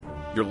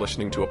You're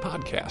listening to a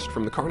podcast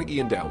from the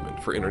Carnegie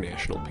Endowment for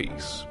International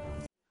Peace.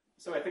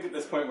 So I think at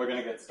this point we're going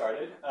to get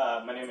started.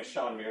 My name is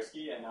Sean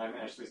Mirsky, and I'm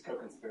Ashley's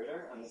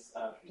co-conspirator on this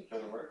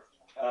particular work.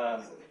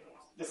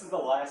 This is the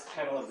last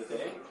panel of the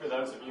day. For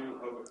those of you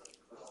who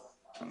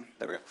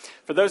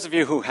For those of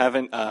you who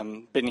haven't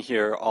been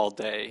here all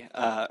day,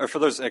 or for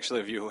those actually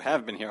of you who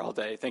have been here all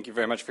day, thank you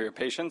very much for your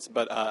patience,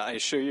 but I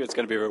assure you it's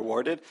going to be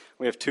rewarded.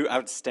 We have two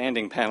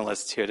outstanding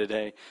panelists here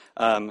today,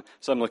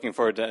 so I'm looking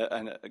forward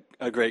to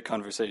a great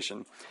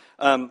conversation.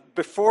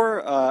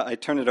 Before I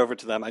turn it over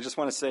to them, I just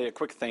want to say a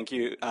quick thank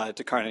you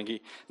to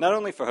Carnegie, not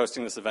only for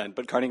hosting this event,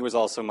 but Carnegie was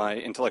also my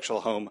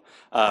intellectual home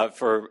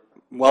for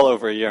well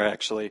over a year,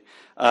 actually.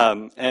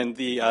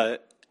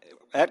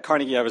 At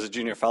Carnegie, I was a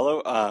junior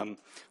fellow,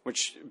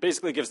 which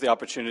basically gives the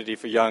opportunity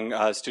for young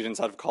students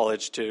out of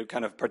college to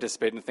kind of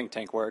participate in think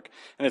tank work.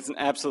 And it's an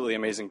absolutely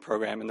amazing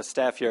program, and the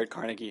staff here at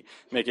Carnegie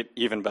make it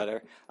even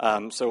better.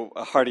 So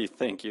a hearty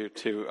thank you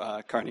to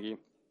Carnegie.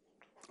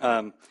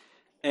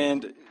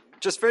 And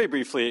just very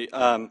briefly,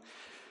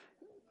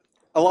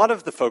 a lot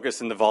of the focus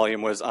in the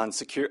volume was on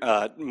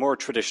more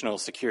traditional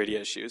security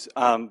issues,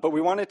 but we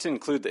wanted to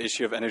include the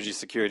issue of energy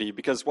security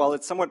because while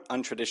it's somewhat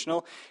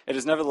untraditional, it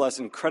is nevertheless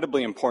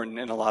incredibly important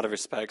in a lot of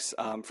respects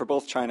for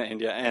both China,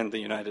 India, and the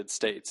United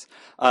States.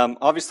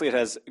 Obviously, it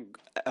has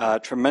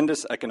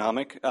tremendous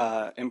economic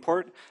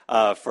import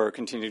for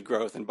continued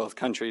growth in both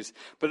countries,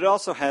 but it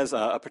also has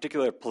a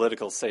particular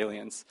political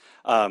salience,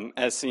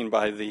 as seen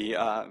by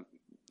the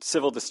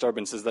civil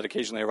disturbances that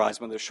occasionally arise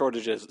when there's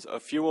shortages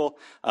of fuel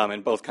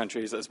in both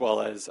countries, as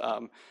well as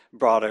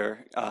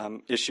broader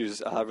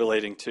issues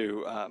relating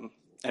to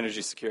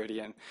energy security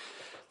and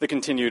the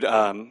continued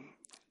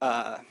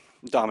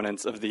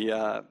dominance of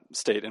the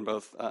state in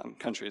both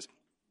countries.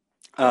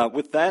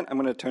 With that, I'm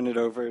going to turn it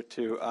over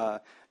to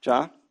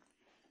Jia.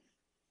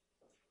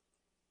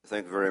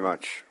 Thank you very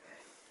much.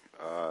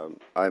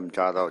 I'm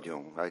Jia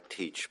Daojun. I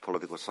teach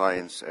political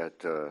science at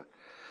the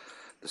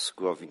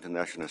School of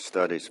International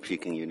Studies,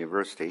 Peking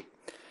University.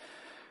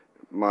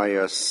 My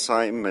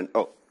assignment,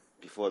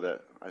 before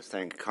that, I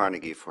thank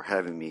Carnegie for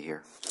having me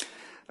here,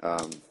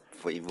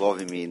 for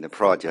involving me in the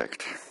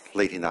project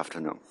late in the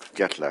afternoon,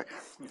 jet lag.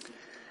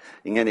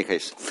 In any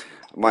case,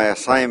 my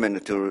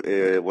assignment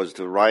was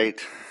to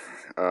write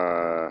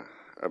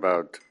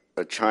about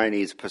a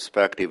Chinese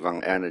perspective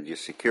on energy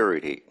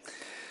security.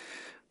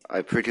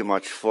 I pretty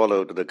much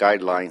followed the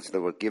guidelines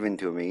that were given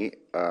to me.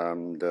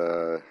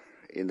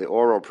 In the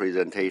oral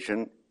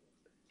presentation,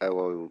 I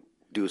will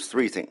do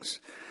three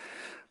things.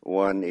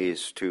 One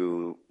is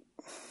to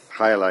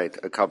highlight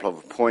a couple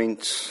of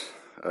points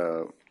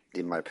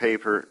in my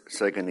paper.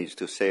 Second is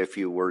to say a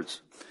few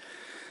words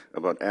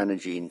about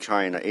energy in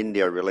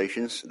China-India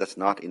relations. That's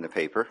not in the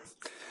paper.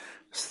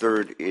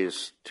 Third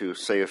is to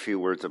say a few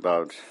words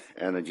about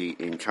energy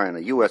in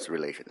China-U.S.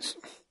 relations.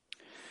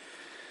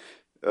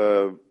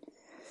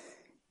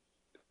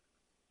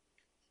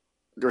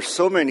 There's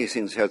so many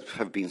things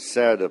have been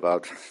said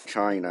about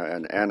China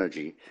and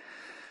energy,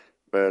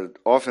 but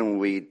often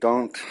we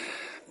don't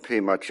pay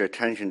much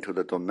attention to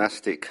the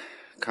domestic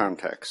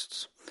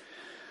contexts.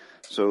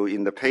 So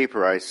in the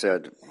paper I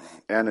said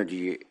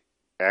energy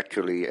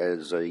actually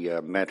as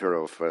a matter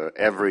of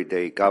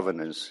everyday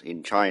governance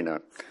in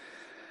China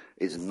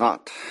is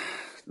not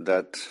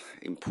that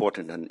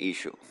important an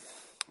issue.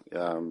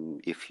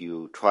 If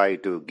you try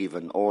to give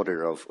an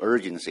order of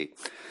urgency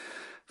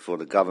for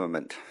the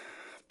government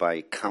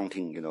by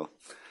counting,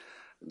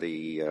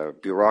 the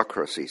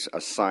bureaucracies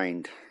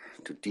assigned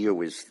to deal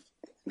with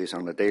this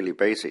on a daily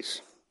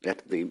basis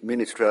at the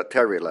ministerial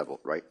level,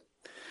 right?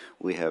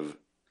 We have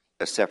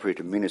a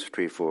separate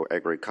ministry for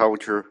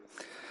agriculture,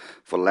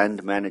 for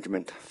land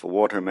management, for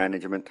water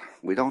management.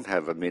 We don't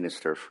have a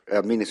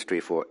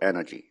ministry for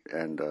energy,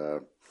 and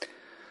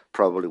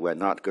probably we're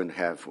not going to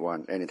have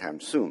one anytime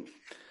soon.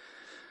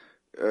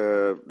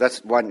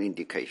 That's one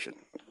indication.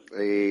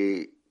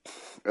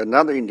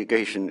 Another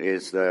indication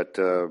is that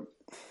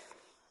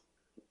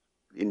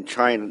in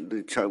China,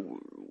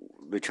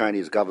 the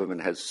Chinese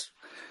government has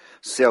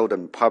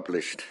seldom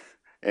published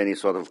any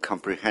sort of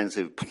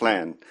comprehensive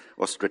plan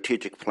or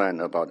strategic plan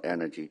about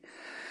energy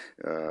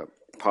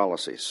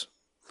policies.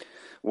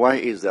 Why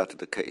is that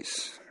the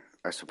case?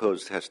 I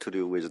suppose it has to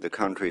do with the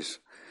country's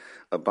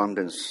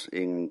abundance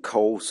in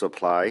coal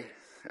supply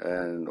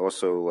and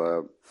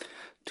also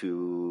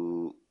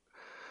to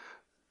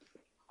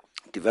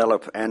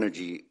develop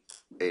energy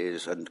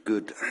is a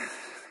good,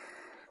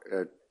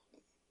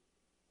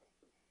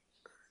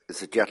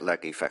 it's a jet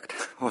lag effect.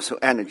 Also,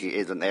 energy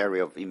is an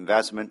area of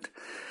investment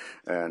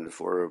and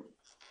for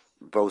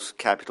both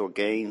capital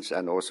gains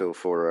and also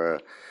for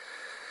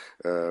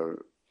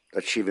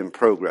achieving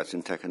progress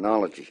in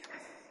technology.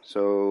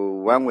 So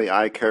one way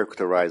I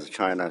characterize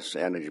China's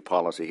energy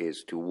policy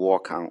is to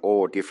walk on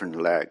all different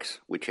legs,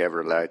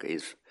 whichever leg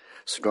is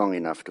strong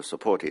enough to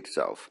support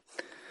itself.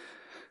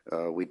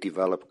 We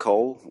develop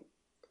coal,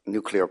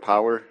 nuclear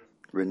power,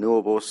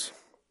 renewables,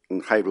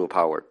 and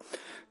hydropower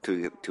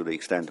to the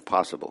extent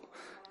possible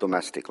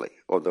domestically,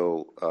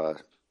 although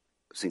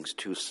since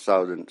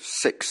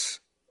 2006,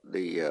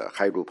 the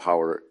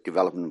hydropower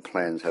development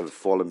plans have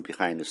fallen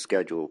behind the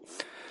schedule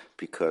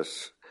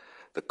because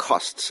the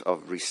costs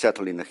of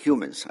resettling the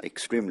humans are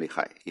extremely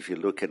high. If you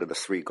look at the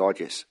three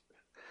gorges,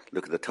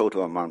 look at the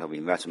total amount of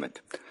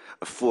investment,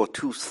 a full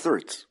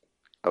 2/3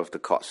 of the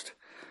cost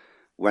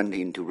went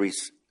into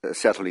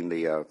resettling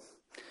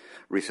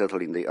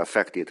the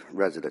affected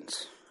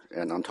residents.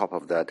 And on top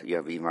of that, you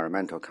have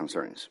environmental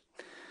concerns.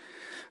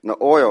 Now,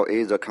 oil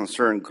is a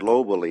concern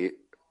globally,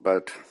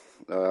 but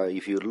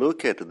if you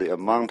look at the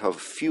amount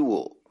of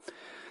fuel,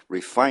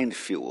 refined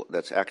fuel,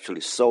 that's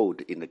actually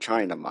sold in the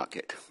China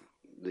market,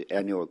 the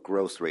annual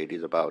growth rate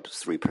is about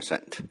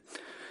 3%.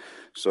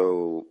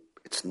 So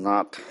it's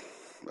not,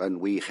 and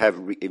we have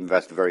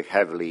invested very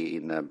heavily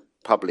in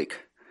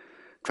public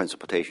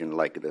transportation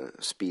like the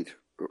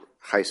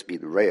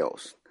high-speed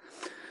rails.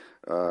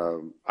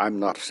 I'm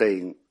not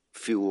saying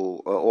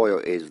fuel or oil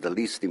is the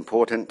least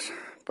important,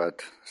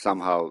 but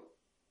somehow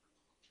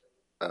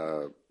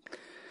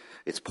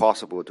it's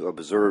possible to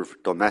observe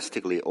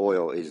domestically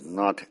oil is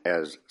not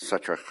as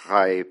such a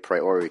high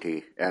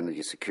priority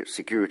energy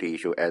security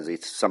issue as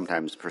it's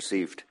sometimes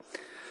perceived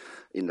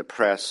in the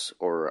press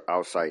or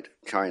outside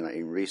China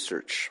in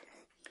research.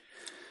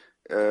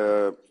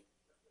 The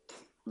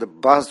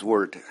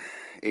buzzword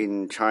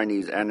in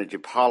Chinese energy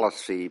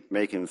policy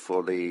making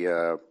for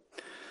the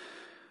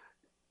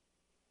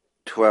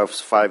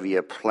 12th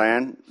five-year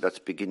plan that's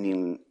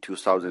beginning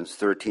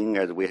 2013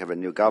 as we have a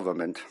new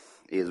government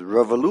is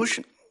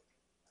revolution,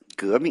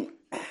 革命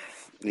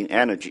in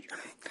energy.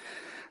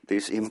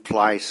 This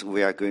implies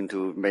we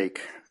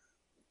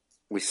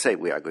say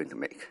we are going to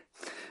make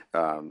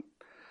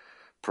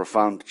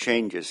profound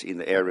changes in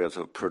the areas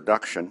of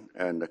production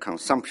and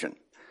consumption.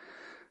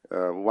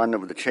 One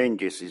of the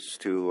changes is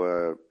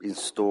to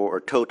install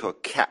a total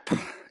cap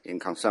in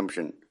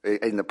consumption,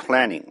 in the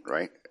planning,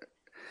 right?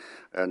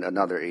 And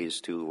another is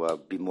to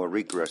be more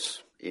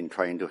rigorous in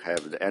trying to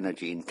have the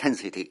energy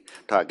intensity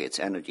targets,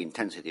 energy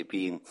intensity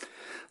being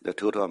the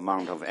total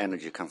amount of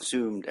energy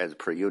consumed as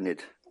per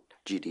unit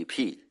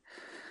GDP.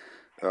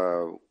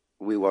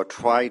 We will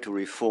try to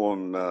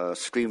reform,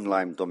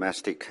 streamline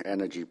domestic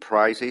energy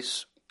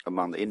prices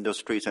among the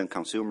industries and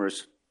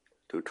consumers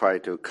to try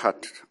to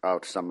cut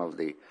out some of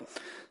the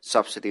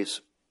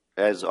subsidies.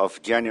 As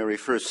of January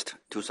 1st,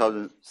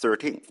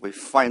 2013, we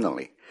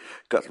finally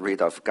got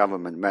rid of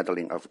government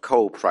meddling of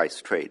coal price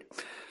trade.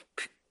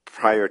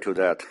 Prior to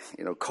that,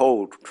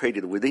 coal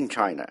traded within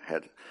China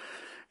had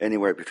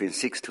anywhere between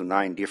 6 to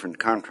 9 different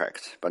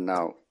contracts, but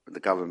now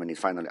the government is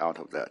finally out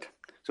of that.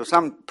 So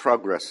some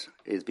progress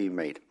is being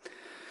made.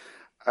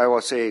 I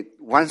will say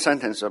one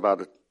sentence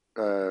about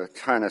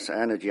China's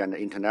energy and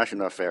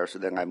international affairs,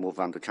 then I move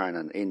on to China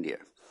and India.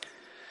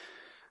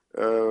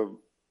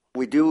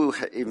 We do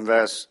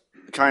invest,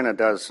 China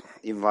does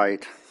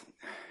invite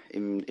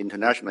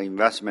international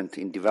investment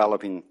in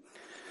developing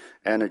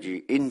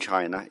energy in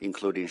China,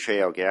 including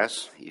shale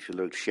gas. If you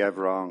look at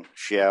Chevron,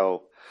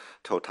 Shell,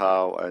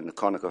 Total, and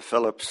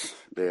ConocoPhillips,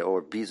 they're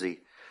all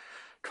busy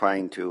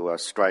trying to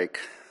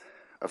strike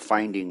a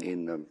finding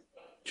in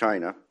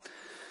China.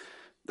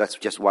 That's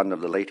just one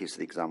of the latest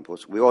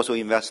examples. We also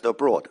invest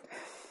abroad.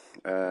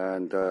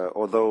 And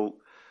although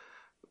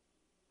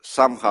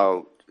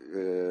somehow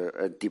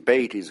a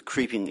debate is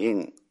creeping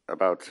in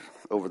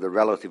over the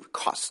relative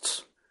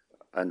costs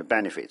and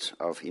benefits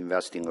of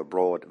investing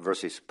abroad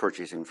versus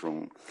purchasing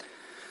from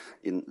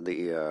in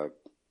the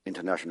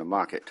international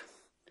market.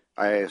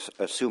 I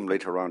assume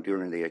later on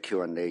during the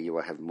Q&A you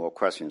will have more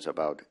questions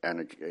about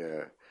energy,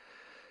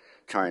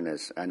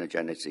 China's energy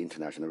and its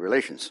international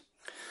relations.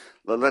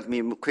 But let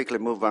me quickly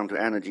move on to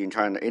energy and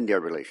China-India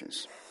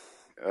relations.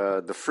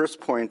 The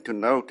first point to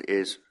note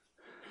is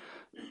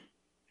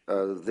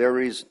there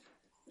is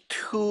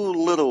too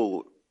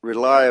little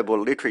reliable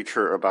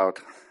literature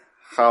about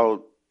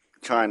how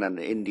China and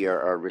India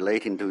are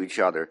relating to each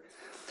other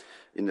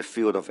in the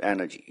field of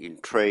energy, in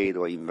trade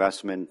or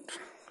investment,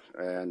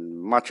 and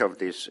much of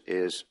this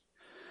is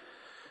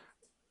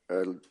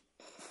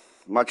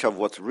much of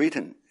what's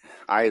written,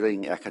 either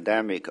in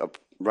academic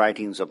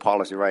writings or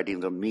policy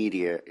writings or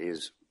media,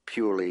 is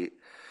purely,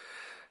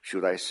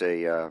 should I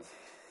say,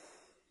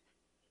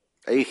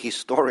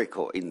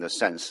 ahistorical in the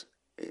sense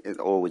it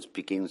always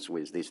begins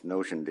with this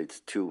notion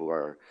that two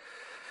are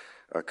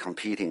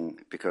competing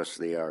because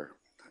they are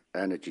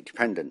energy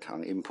dependent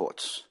on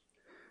imports.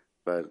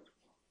 But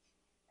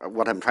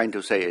what I'm trying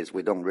to say is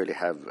we don't really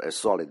have a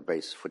solid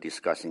base for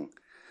discussing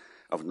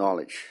of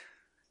knowledge,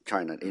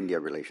 China and India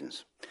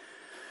relations.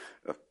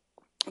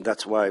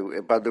 That's why,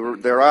 but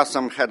there are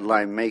some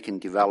headline-making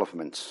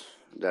developments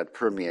that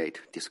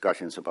permeate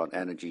discussions about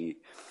energy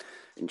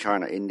in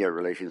China-India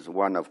relations.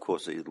 One, of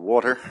course, is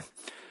water,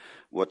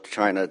 what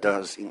China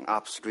does in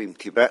upstream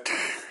Tibet,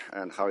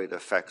 and how it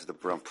affects the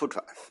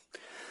Brahmaputra.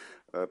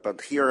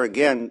 But here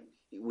again,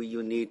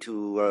 you need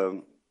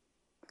to,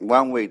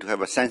 one way to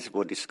have a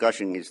sensible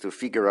discussion is to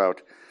figure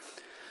out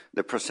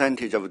the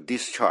percentage of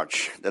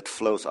discharge that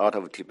flows out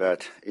of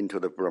Tibet into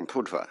the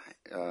Brahmaputra.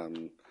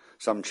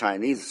 Some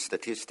Chinese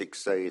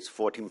statistics say it's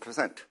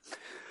 14%.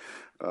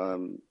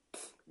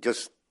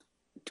 Just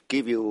to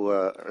give you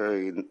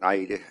an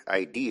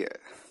idea,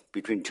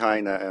 between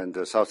China and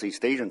the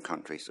Southeast Asian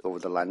countries over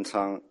the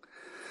Lancang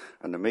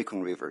and the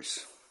Mekong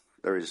rivers,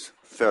 there is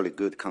fairly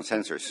good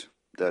consensus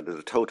that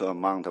the total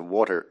amount of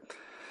water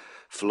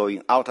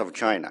flowing out of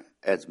China,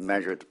 as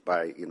measured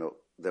by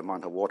the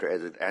amount of water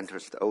as it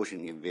enters the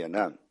ocean in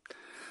Vietnam,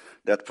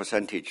 that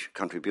percentage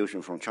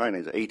contribution from China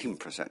is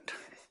 18%.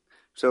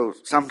 So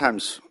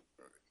sometimes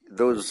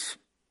those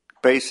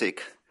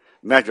basic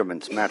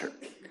measurements matter.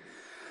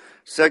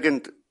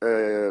 Second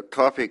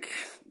topic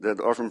that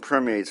often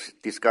permeates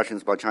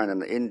discussions about China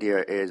and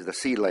India is the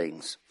sea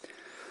lanes,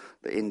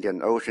 the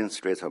Indian Ocean,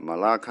 Strait of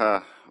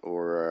Malacca,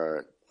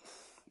 or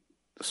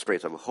the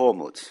Strait of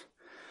Hormuz.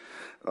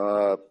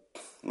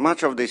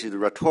 Much of this is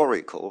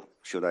rhetorical,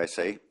 should I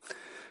say,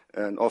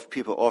 and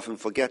people often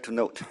forget to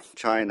note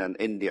China and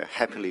India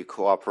happily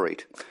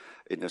cooperate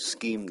in a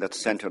scheme that's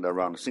centered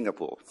around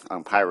Singapore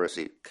on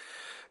piracy.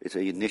 It's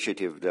an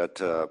initiative that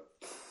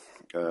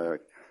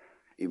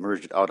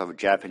emerged out of a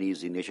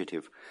Japanese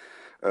initiative,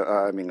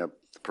 a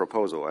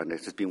proposal, and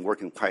it has been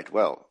working quite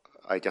well.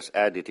 I just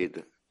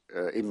edited,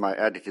 in my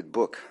edited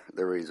book,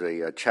 there is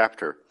a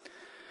chapter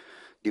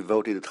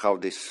devoted to how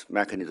this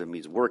mechanism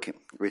is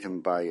working, written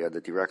by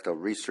the director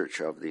of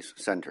research of this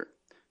center.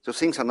 So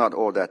things are not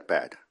all that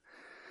bad.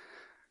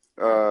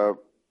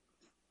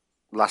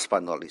 Last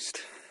but not least,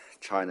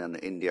 China and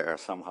India are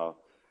somehow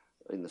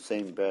in the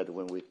same bed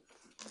when we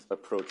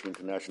approach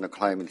international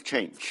climate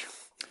change.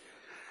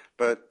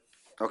 But,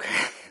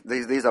 okay,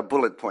 these are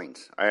bullet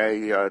points.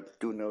 I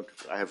do note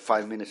I have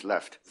 5 minutes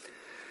left.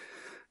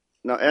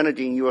 Now,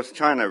 energy in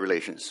U.S.-China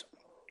relations.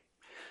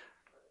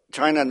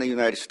 China and the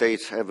United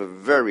States have a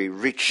very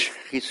rich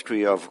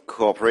history of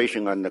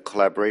cooperation and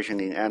collaboration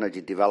in energy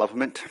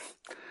development.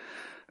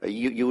 A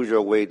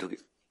usual way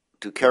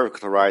to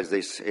characterize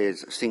this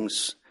is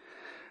since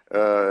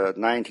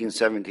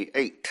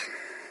 1978,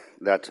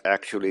 that's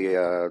actually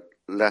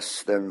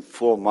less than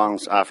 4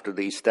 months after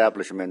the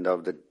establishment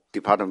of the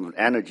Department of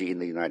Energy in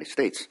the United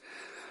States.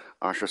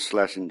 Arthur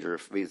Schlesinger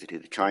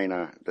visited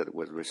China. That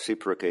was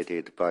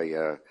reciprocated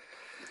by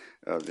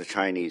the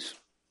Chinese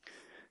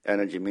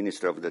energy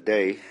minister of the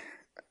day.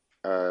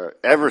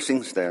 Ever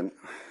since then,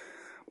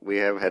 we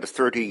have had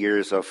 30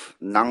 years of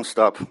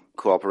non-stop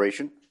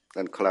cooperation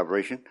and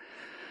collaboration,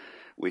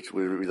 which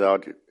will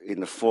result in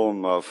the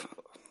form of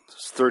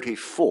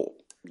 34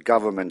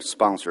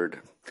 government-sponsored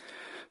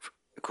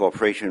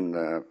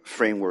cooperation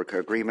framework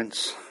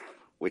agreements,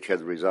 which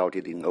has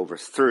resulted in over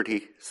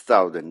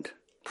 30,000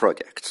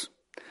 projects.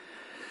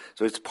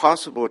 So it's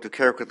possible to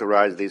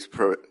characterize this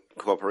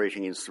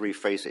cooperation in 3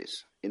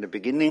 phases. In the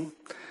beginning,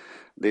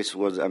 this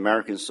was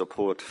American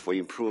support for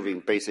improving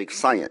basic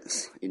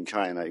science in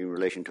China in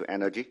relation to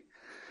energy.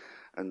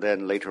 And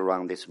then later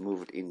on, this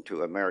moved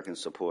into American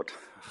support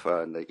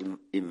for the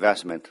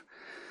investment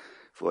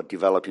for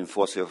developing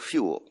fossil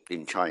fuel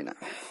in China.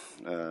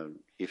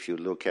 If you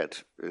look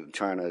at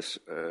China's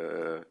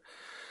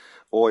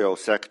oil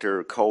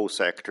sector, coal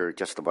sector,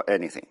 just about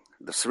anything.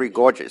 The Three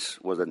Gorges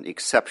was an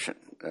exception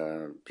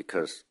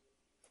because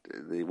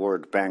the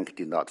World Bank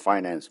did not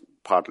finance,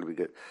 partly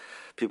because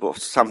people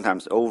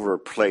sometimes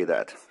overplay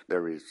that.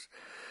 There is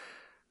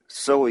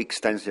so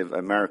extensive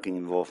American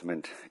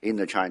involvement in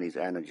the Chinese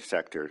energy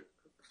sector,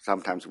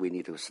 sometimes we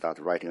need to start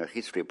writing a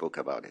history book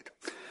about it.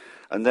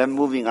 And then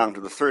moving on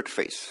to the third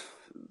phase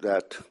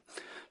that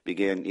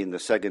began in the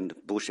second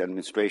Bush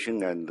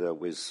administration and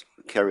was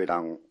carried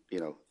on,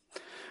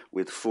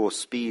 with full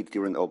speed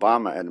during the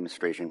Obama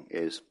administration,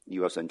 is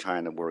U.S. and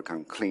China work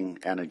on clean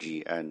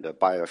energy and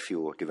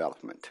biofuel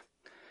development.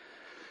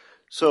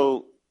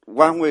 So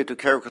one way to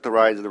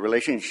characterize the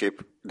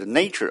relationship, the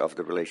nature of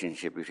the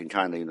relationship between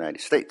China and the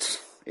United States,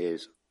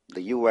 is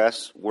the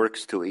U.S.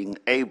 works to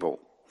enable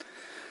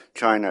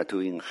China to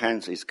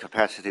enhance its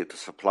capacity to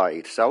supply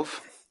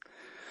itself.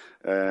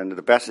 And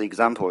the best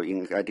example,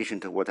 in addition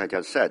to what I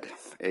just said,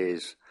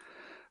 is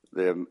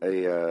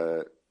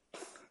the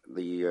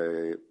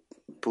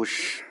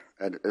Bush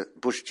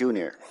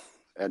Jr.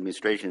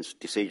 administration's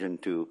decision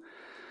to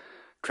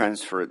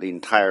transfer the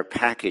entire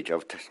package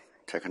of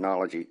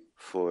technology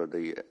for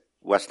the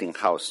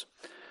Westinghouse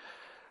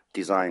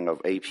design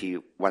of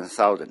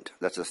AP1000.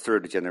 That's a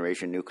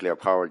third-generation nuclear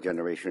power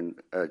generator,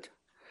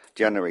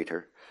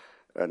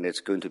 and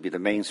it's going to be the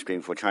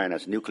mainstream for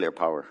China's nuclear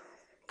power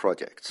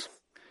projects.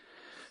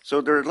 So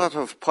there are a lot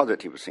of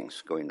positive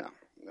things going on,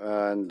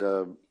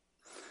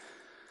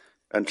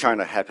 and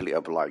China happily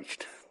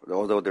obliged.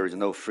 Although there is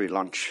no free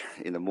lunch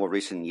in the more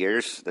recent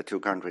years, the two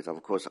countries,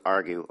 of course,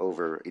 argue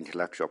over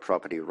intellectual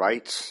property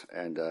rights,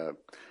 and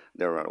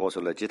there are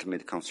also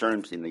legitimate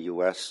concerns in the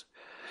U.S.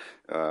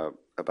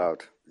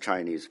 About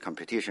Chinese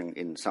competition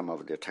in some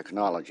of their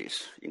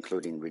technologies,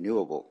 including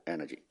renewable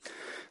energy.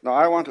 Now,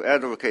 I want to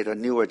advocate a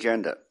new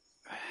agenda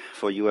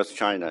for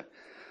U.S.-China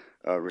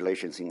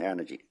relations in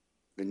energy.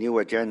 The new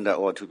agenda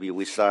ought to be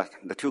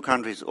the two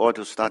countries ought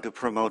to start to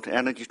promote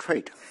energy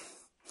trade.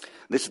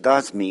 This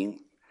does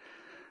mean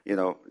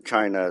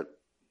China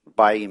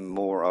buying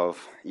more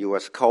of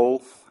U.S.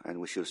 coal, and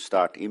we should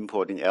start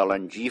importing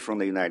LNG from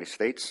the United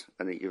States,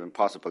 and even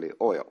possibly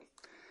oil.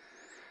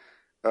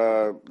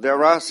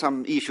 There are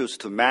some issues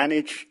to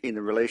manage in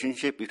the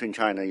relationship between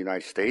China and the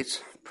United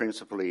States,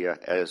 principally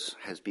as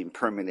has been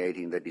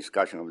permeating the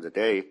discussion of the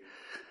day,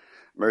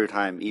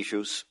 maritime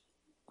issues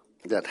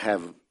that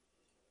have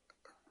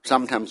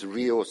sometimes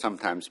real,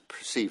 sometimes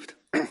perceived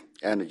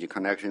energy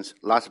connections.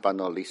 Last but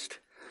not least,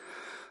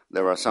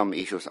 there are some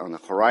issues on the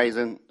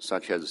horizon,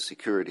 such as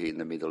security in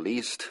the Middle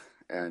East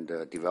and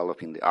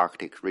developing the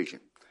Arctic region.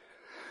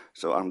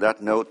 So on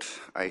that note,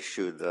 I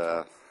should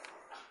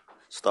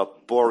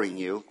stop boring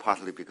you,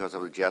 partly because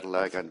of the jet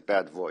lag and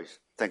bad voice.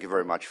 Thank you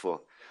very much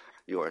for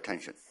your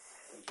attention.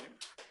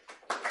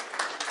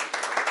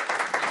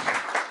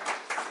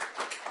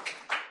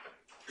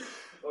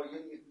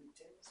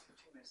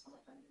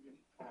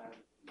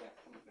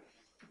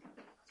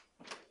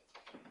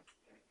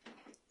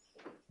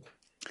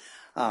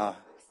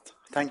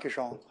 Thank you,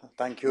 Sean.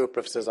 Thank you,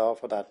 Professor Zhao,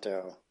 for that,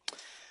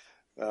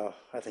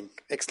 I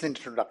think, excellent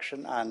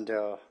introduction. And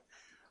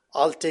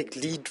I'll take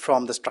lead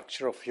from the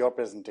structure of your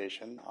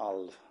presentation.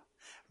 I'll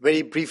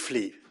very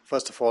briefly,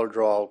 first of all,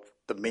 draw out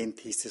the main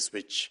thesis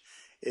which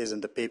is in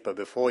the paper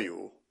before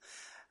you,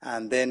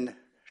 and then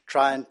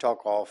try and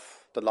talk of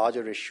the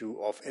larger issue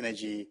of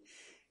energy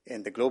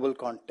in the global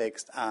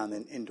context and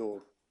in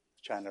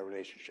Indo-China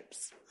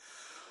relationships.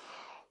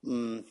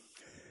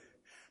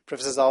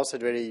 Professor Zhao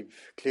said very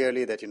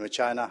clearly that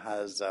China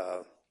has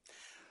a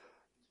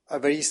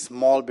very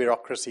small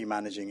bureaucracy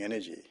managing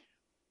energy.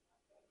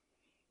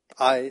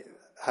 I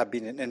have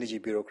been an energy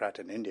bureaucrat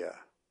in India,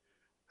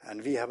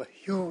 and we have a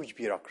huge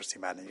bureaucracy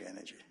managing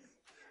energy.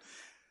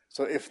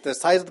 So if the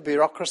size of the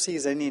bureaucracy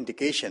is any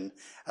indication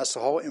as to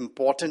how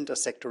important a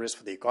sector is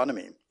for the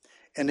economy,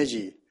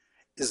 energy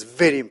is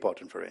very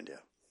important for India.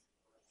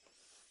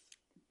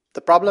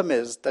 The problem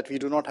is that we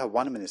do not have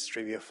one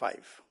ministry, we have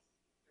 5.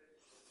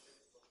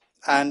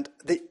 And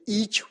they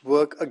each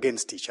work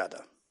against each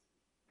other.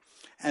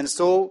 And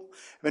so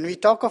when we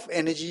talk of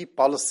energy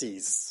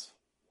policies,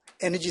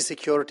 energy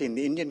security in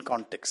the Indian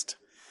context,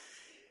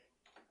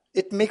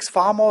 it makes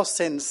far more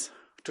sense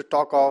to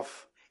talk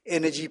of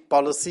energy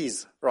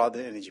policies rather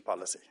than energy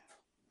policy.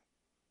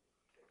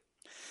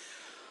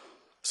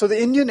 So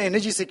the Indian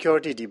energy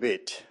security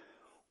debate,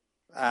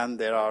 and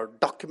there are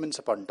documents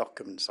upon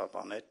documents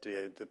upon it,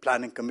 the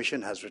Planning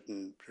Commission has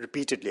written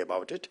repeatedly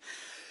about it,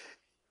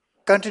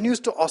 continues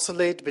to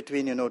oscillate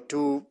between,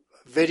 two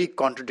very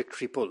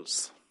contradictory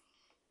poles.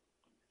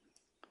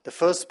 The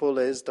first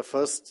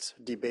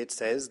debate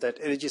says that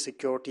energy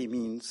security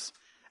means,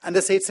 and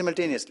they say it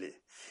simultaneously,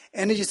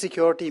 energy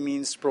security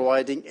means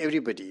providing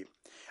everybody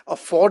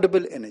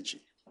affordable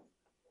energy.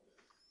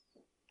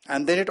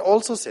 And then it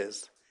also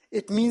says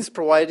it means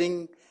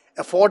providing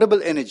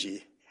affordable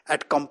energy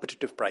at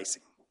competitive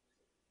pricing.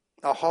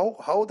 Now,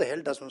 how the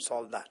hell does one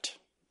solve that?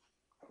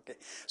 Okay.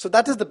 So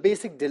that is the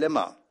basic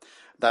dilemma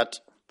that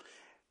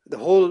the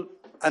whole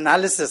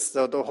analysis,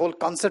 the whole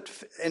concept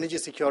of energy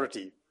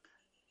security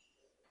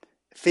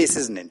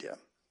faces in India.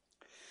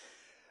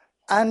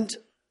 And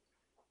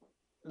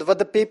what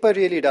the paper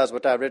really does,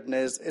 what I've written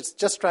is, it's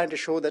just trying to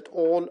show that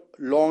all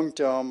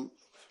long-term,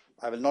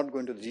 I will not go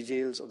into the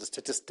details of the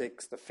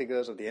statistics, the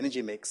figures of the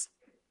energy mix,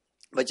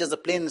 but just the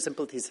plain and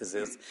simple thesis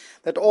is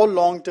that all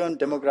long-term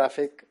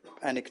demographic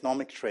and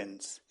economic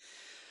trends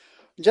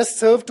just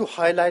serve to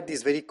highlight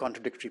these very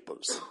contradictory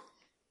poles.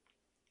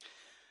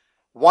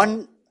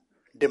 One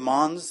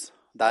demands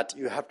that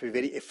you have to be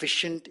very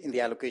efficient in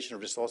the allocation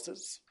of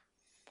resources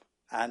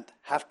and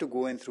have to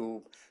go in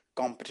through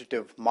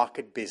competitive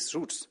market-based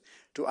routes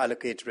to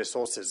allocate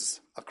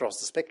resources across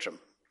the spectrum.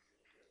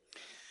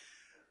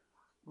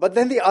 But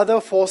then the other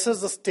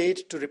forces the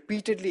state to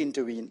repeatedly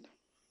intervene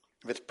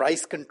with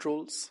price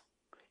controls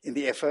in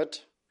the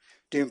effort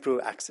to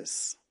improve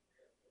access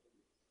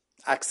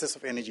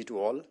of energy to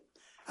all.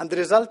 And the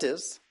result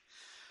is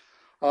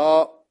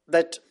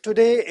that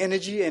today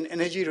energy and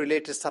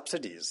energy-related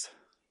subsidies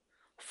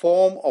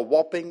form a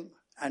whopping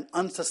and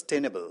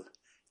unsustainable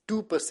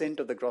 2%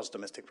 of the gross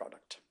domestic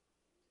product.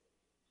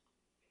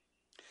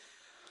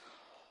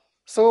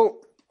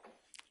 So,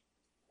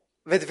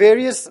 with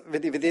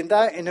the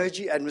entire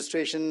energy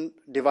administration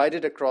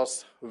divided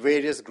across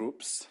various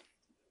groups,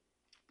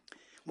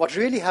 what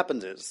really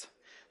happens is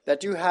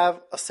that you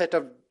have a set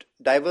of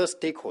diverse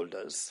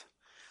stakeholders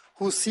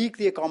who seek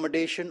the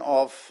accommodation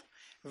of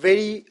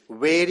very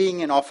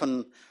varying and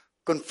often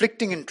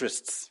conflicting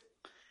interests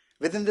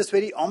within this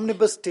very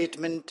omnibus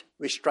statement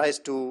which tries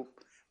to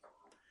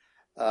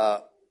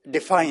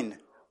define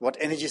what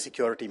energy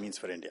security means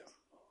for India.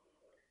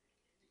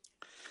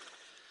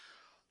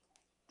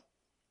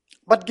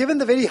 But given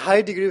the very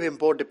high degree of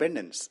import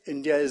dependence,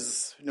 India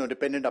is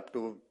dependent up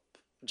to,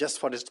 just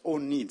for its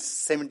own needs,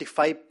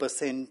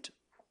 75%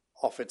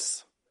 of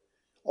its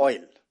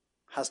oil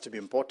has to be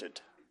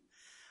imported.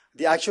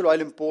 The actual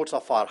oil imports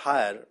are far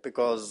higher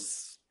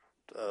because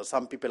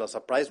some people are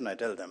surprised when I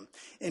tell them.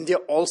 India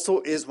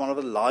also is one of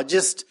the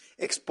largest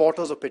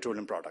exporters of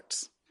petroleum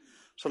products.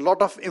 So a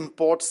lot of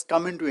imports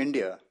come into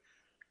India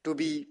to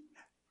be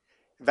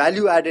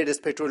value added as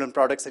petroleum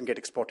products and get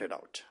exported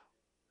out.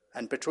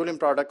 And petroleum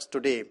products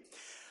today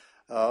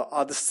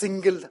are the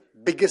single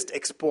biggest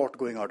export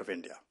going out of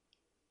India.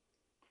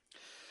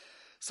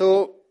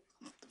 So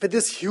with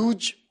this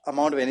huge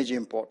amount of energy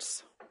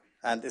imports,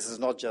 and this is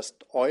not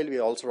just oil,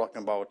 we're also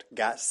talking about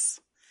gas,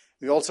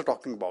 we're also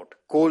talking about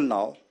coal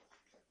now,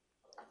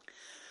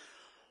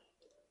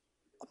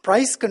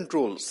 price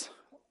controls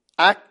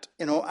act,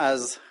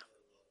 as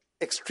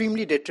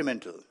extremely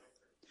detrimental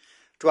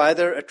to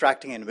either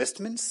attracting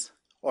investments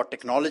or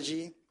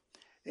technology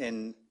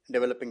in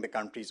developing the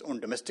country's own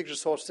domestic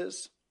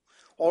resources,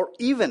 or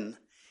even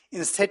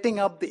in setting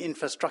up the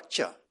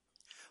infrastructure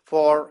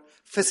for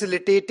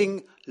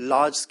facilitating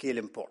large-scale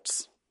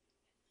imports.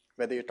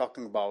 Whether you're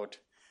talking about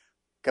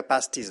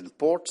capacities in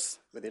ports,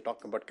 whether you're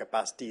talking about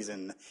capacities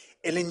in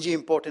LNG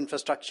import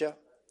infrastructure.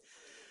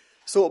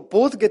 So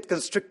both get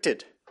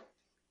constricted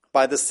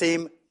by the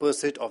same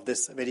pursuit of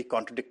this very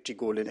contradictory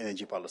goal in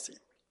energy policy.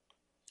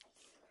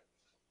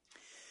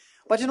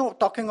 But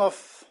talking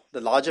of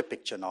the larger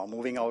picture now,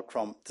 moving out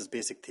from this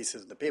basic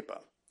thesis in the paper,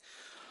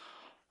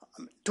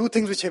 two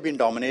things which have been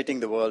dominating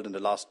the world in the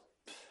last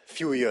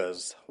few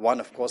years. One,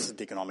 of course, is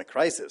the economic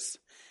crisis,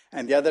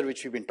 and the other,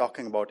 which we've been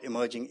talking about,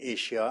 emerging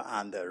Asia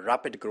and the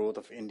rapid growth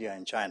of India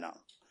and China.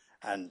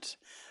 And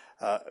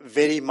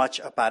very much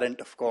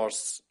apparent, of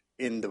course,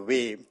 in the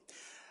way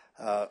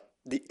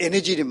the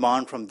energy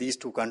demand from these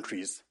two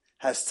countries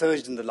has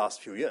surged in the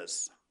last few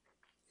years.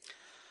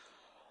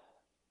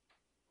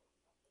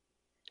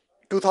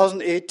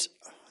 2008,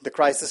 the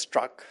crisis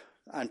struck,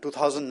 and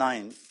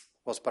 2009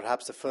 was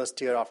perhaps the first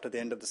year after the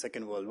end of the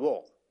Second World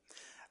War,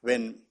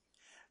 when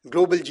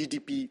global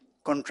GDP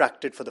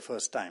contracted for the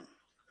first time.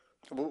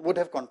 Would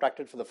have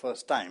contracted for the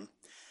first time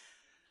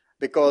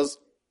because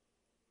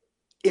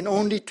in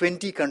only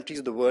 20 countries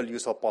of the world you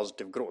saw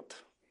positive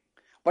growth.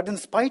 But in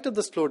spite of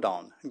the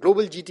slowdown,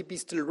 global GDP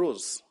still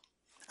rose.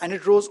 And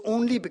it rose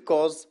only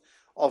because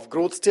of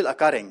growth still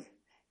occurring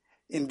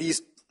in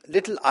these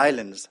little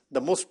islands,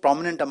 the most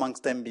prominent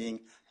amongst them being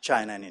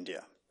China and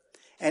India.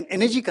 And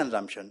energy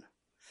consumption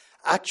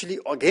actually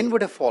again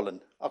would have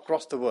fallen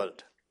across the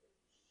world,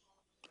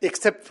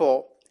 except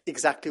for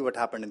exactly what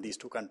happened in these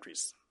two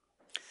countries.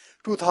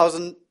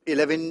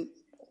 2011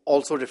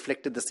 also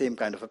reflected the same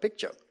kind of a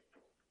picture.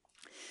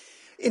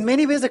 In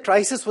many ways, the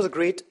crisis was a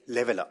great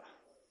leveler.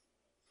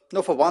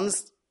 Now, for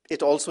once,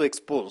 it also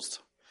exposed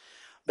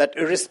that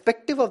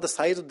irrespective of the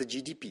size of the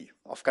GDP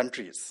of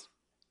countries,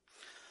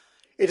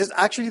 it is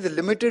actually the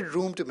limited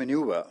room to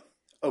maneuver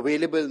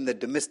available in the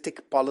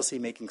domestic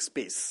policy-making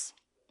space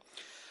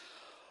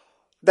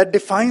that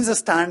defines the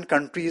stand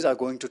countries are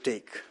going to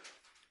take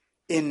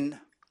in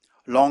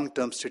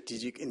long-term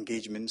strategic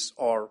engagements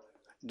or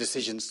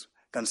decisions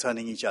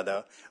concerning each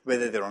other,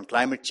 whether they're on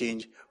climate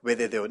change,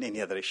 whether they're on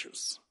any other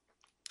issues.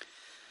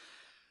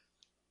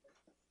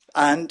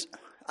 And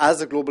as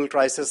the global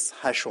crisis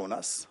has shown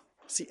us,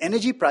 see,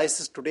 energy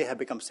prices today have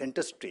become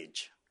center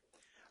stage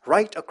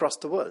right across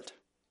the world.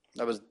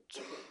 When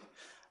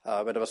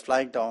I was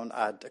flying down,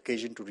 I had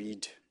occasion to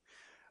read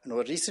a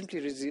recently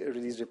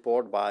released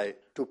report by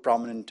two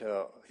prominent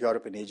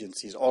European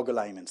agencies,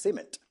 Orgaline and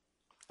CIMIT.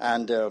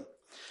 And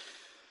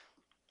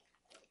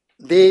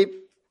they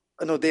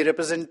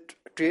represent,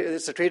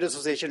 it's a trade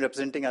association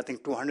representing, I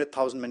think,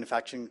 200,000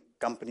 manufacturing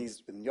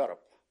companies in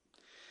Europe.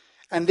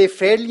 And they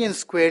fairly and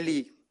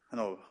squarely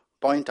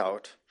point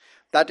out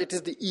that it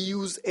is the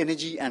EU's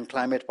energy and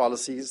climate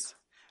policies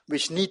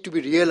which need to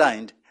be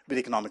realigned with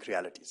economic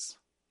realities.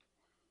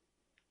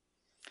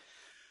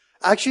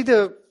 Actually,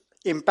 the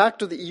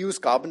impact of the EU's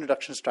carbon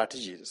reduction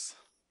strategies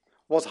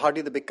was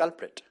hardly the big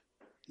culprit.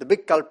 The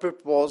big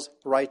culprit was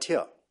right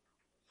here.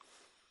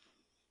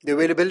 The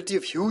availability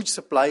of huge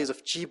supplies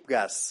of cheap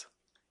gas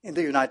in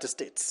the United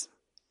States.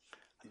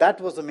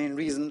 That was the main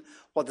reason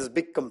for this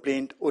big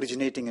complaint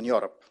originating in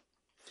Europe.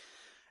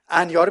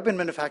 And European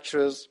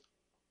manufacturers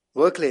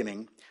were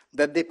claiming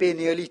that they pay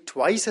nearly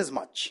twice as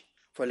much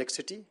for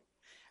electricity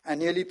and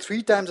nearly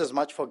 3 times as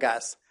much for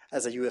gas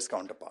as their US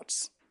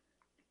counterparts.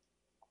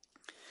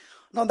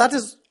 Now that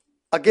is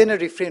again a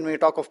refrain when we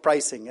talk of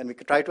pricing and we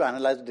could try to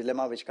analyze the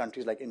dilemma which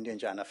countries like India and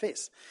China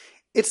face.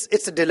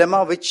 It's a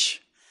dilemma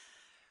which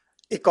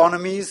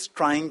economies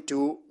trying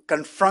to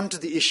confront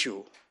the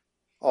issue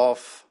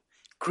of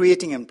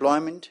creating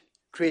employment,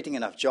 creating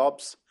enough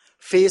jobs,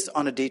 face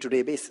on a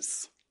day-to-day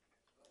basis.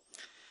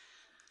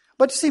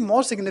 But you see,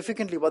 more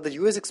significantly, what the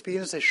US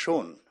experience has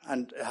shown,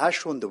 and has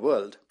shown the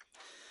world,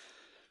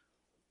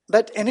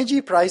 that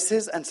energy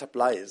prices and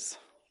supplies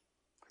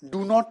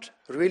do not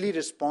really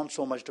respond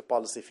so much to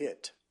policy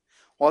fiat.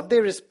 What they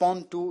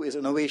respond to is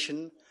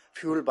innovation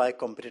fueled by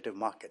competitive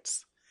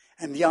markets.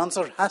 And the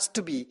answer has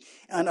to be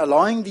in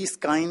allowing these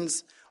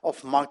kinds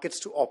of markets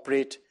to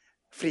operate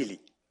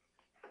freely.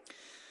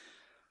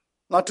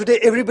 Now today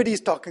everybody is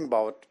talking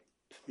about,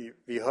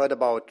 we heard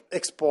about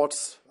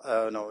exports,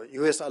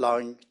 US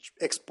allowing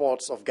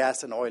exports of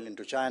gas and oil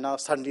into China.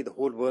 Suddenly the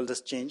whole world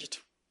has changed.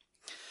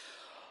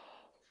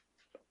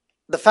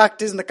 the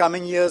fact is, in the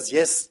coming years,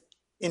 yes,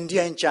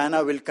 India and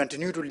China will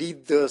continue to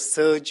lead the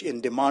surge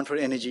in demand for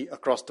energy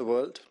across the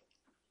world.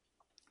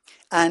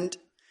 And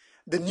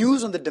the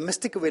news on the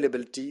domestic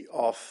availability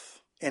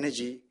of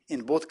energy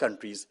in both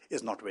countries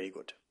is not very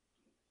good.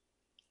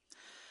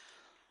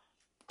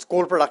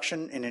 Coal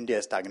production in India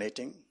is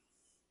stagnating.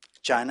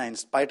 China, in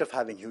spite of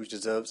having huge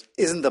reserves,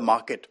 is in the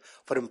market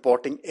for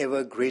importing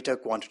ever greater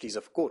quantities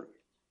of coal.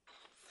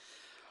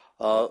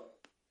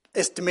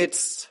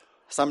 Estimates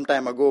some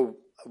time ago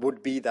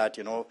would be that,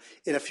 in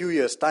a few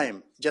years'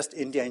 time, just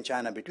India and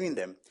China between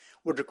them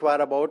would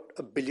require about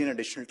 1 billion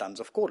additional tons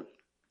of coal.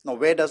 Now,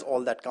 where does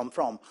all that come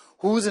from?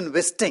 Who's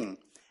investing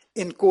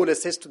in coal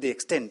assets to the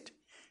extent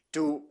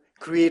to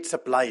create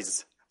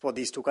supplies for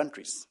these two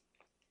countries?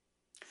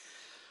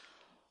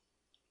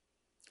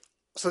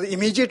 So the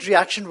immediate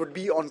reaction would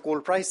be on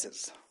coal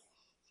prices.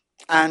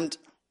 And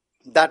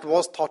that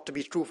was thought to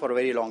be true for a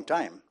very long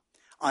time,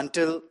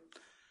 until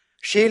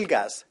shale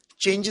gas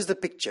changes the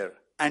picture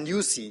and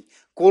you see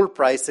coal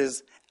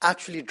prices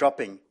actually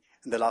dropping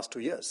in the last 2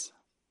 years.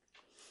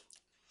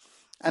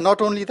 And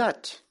not only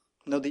that,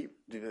 the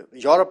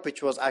Europe,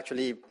 which was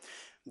actually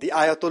the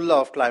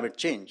Ayatollah of climate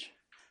change,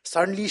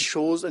 suddenly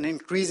shows an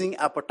increasing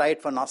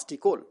appetite for nasty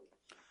coal.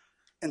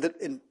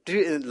 In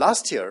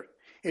last year,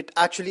 it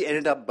actually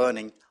ended up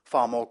burning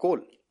far more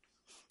coal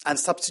and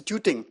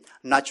substituting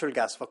natural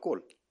gas for coal.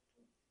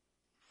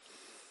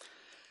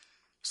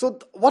 So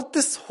what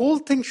this whole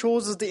thing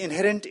shows is the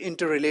inherent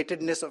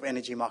interrelatedness of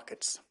energy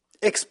markets.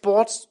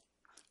 Exports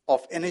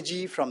of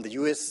energy from the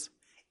US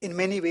in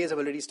many ways have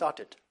already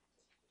started.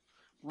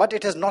 But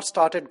it has not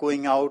started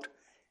going out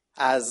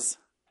as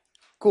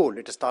coal.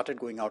 It has started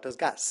going out as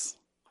gas.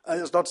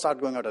 It's not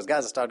started going out as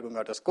gas, it started going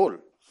out as coal.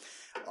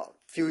 A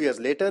few years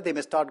later, they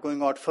may start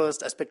going out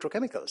first as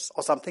petrochemicals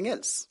or something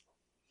else.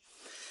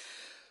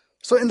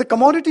 So in the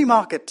commodity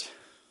market,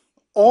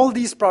 all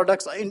these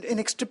products are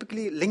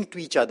inextricably linked to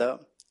each other,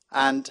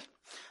 and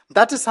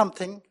that is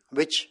something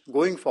which,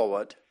 going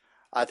forward,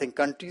 I think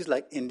countries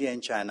like India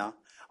and China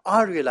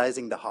are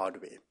realizing the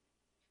hard way.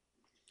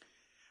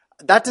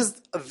 That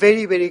is a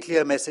very, very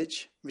clear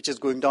message which is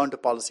going down to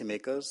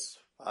policymakers.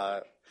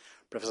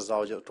 Professor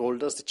Zhao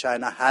told us that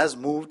China has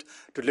moved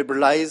to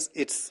liberalize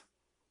its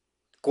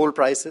coal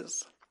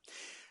prices.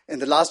 In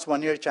the last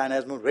 1 year, China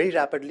has moved very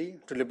rapidly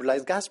to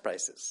liberalize gas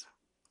prices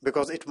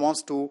because it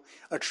wants to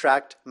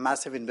attract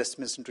massive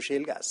investments into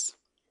shale gas.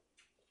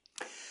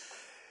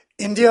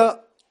 India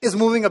is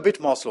moving a bit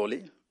more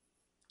slowly,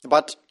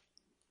 but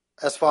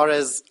as far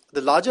as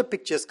the larger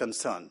picture is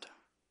concerned,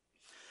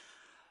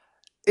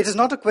 it is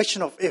not a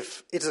question of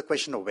if, it is a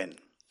question of when.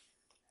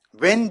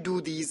 When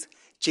do these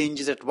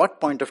changes, at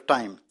what point of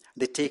time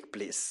they take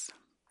place?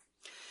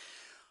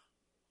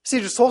 See,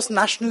 resource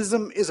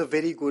nationalism is a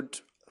very good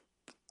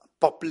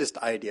populist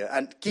idea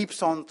and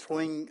keeps on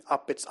throwing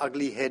up its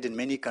ugly head in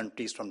many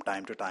countries from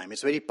time to time.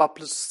 It's very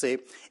populist to say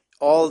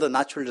all the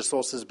natural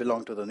resources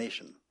belong to the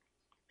nation.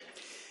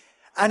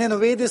 And in a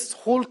way, this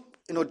whole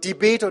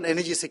debate on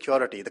energy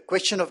security, the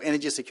question of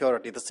energy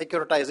security, the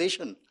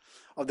securitization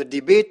of the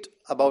debate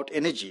about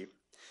energy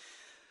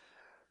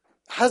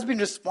has been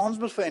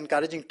responsible for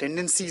encouraging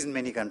tendencies in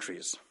many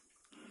countries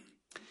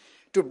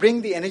to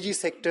bring the energy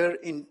sector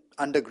in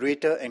under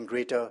greater and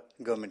greater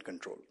government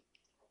control.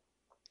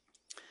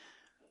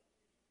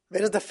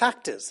 Whereas the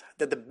fact is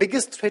that the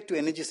biggest threat to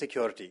energy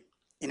security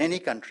in any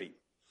country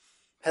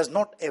has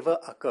not ever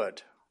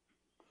occurred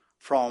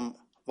from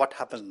what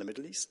happens in the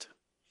Middle East,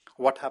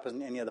 what happens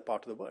in any other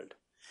part of the world.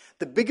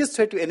 The biggest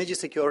threat to energy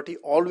security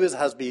always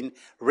has been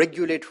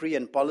regulatory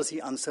and policy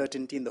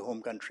uncertainty in the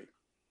home country.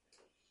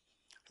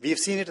 We have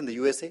seen it in the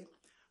USA,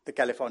 the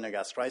California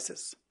gas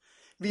crisis.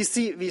 We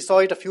saw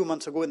it a few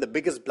months ago in the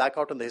biggest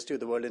blackout in the history of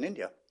the world in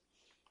India.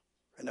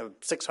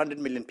 600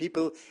 million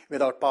people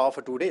without power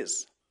for 2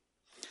 days.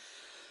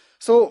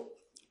 So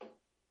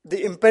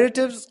the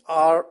imperatives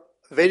are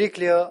very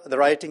clear. The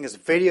writing is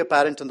very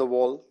apparent on the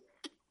wall.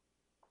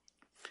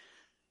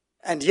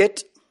 And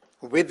yet,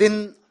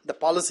 within the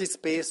policy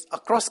space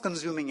across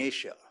consuming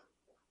Asia,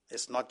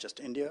 it's not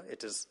just India,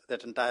 it is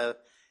that entire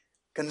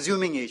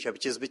consuming Asia,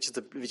 which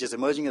is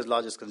emerging as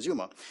largest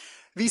consumer,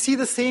 we see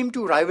the same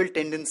two rival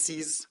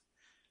tendencies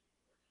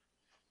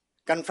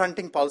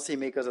confronting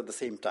policymakers at the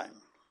same time,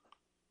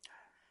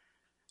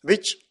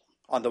 which,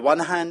 on the one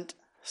hand,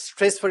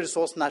 stress for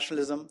resource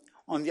nationalism,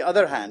 on the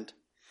other hand,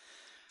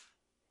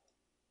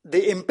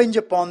 they impinge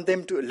upon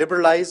them to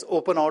liberalize,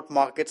 open out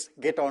markets,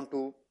 get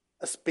onto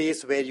a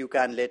space where you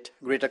can let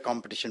greater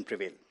competition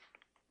prevail.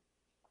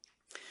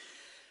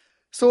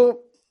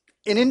 So,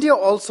 in India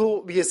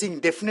also, we are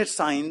seeing definite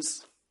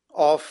signs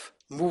of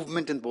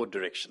movement in both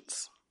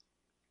directions.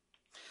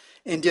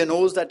 India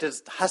knows that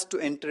it has to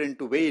enter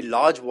into very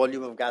large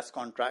volume of gas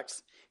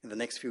contracts in the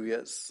next few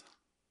years.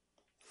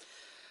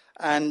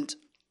 And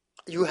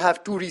you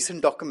have two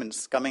recent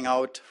documents coming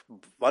out,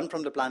 one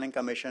from the Planning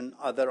Commission,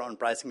 other on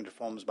pricing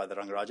reforms by the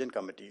Rangarajan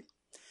Committee,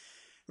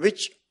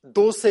 which,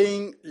 though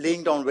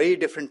laying down very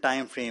different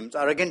time frames,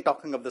 are again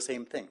talking of the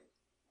same thing,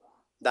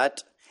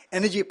 that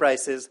energy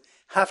prices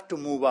have to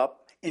move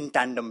up in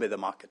tandem with the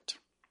market.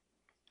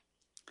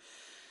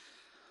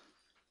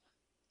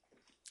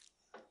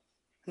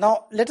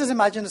 Now, let us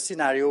imagine a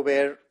scenario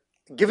where,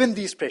 given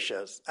these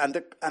pressures and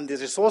the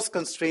resource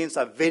constraints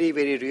are very,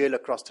 very real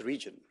across the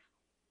region.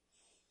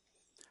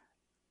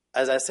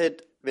 As I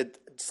said, with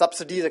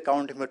subsidies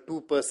accounting for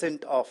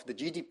 2% of the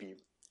GDP,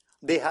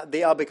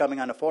 they are becoming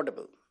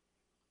unaffordable.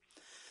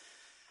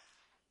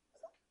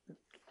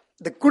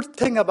 The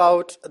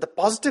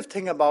positive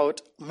thing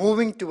about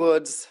moving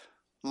towards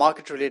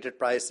market-related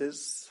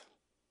prices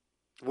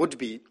would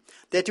be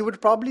that you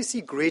would probably see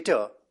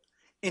greater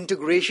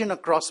integration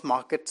across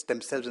markets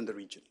themselves in the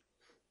region.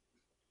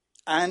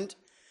 And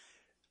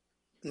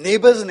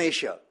neighbors in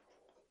Asia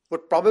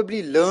would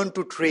probably learn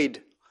to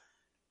trade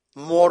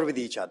more with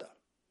each other.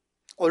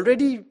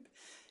 Already,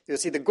 you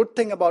see, the good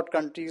thing about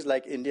countries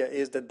like India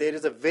is that there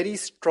is a very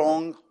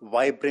strong,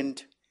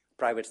 vibrant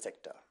private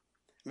sector,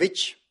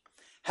 which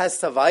has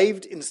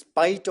survived in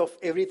spite of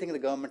everything the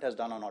government has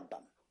done or not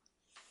done.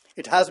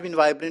 It has been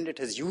vibrant. It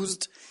has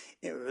used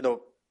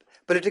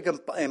political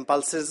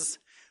impulses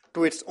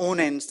to its own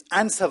ends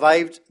and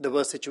survived the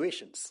worst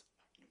situations.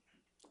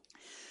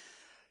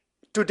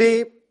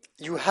 Today,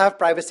 you have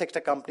private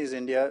sector companies in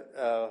India.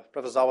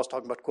 Professor Zhao was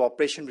talking about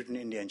cooperation between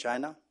India and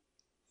China.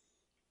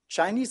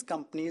 Chinese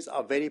companies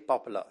are very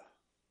popular,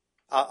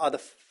 are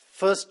the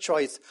first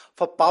choice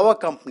for power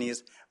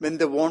companies when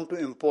they want to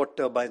import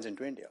turbines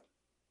into India.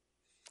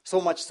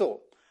 So much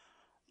so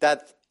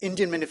that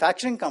Indian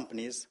manufacturing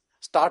companies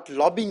start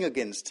lobbying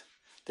against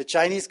the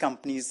Chinese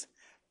companies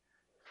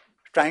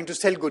trying to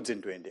sell goods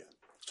into India.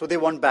 So they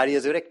want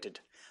barriers erected.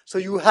 So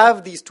you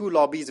have these two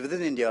lobbies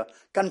within India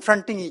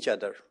confronting each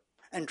other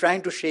and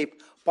trying to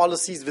shape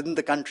policies within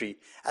the country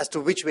as to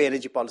which way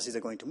energy policies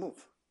are going to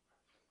move.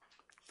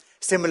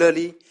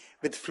 Similarly,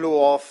 with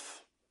flow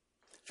of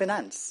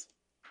finance.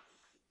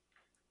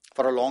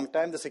 For a long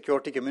time, the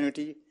security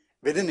community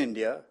within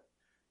India,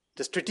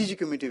 the strategic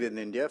community within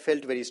India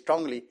felt very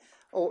strongly,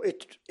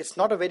 it's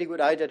not a very good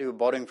idea to be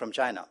borrowing from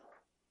China.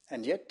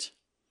 And yet,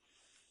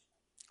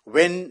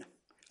 when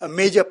a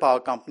major power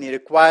company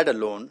required a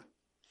loan,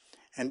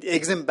 and the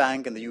Exim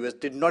Bank in the US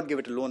did not give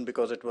it a loan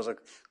because it was a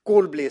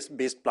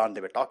coal-based plant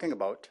they were talking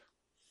about,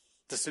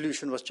 the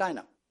solution was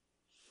China.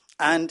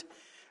 And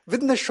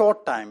within a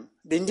short time,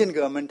 the Indian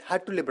government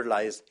had to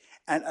liberalize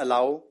and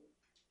allow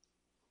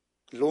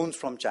loans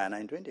from China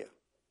into India.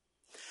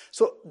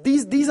 So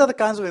these are the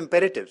kinds of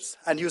imperatives,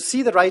 and you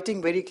see the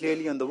writing very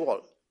clearly on the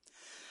wall.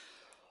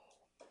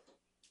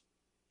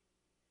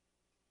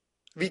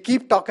 We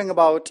keep talking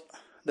about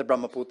the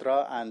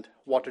Brahmaputra and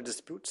water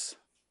disputes.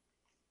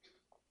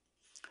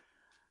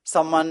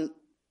 Someone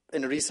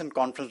in a recent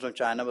conference from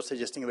China was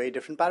suggesting a very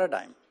different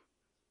paradigm.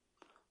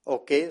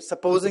 Okay,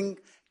 supposing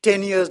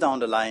 10 years down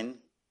the line,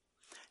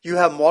 you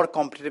have more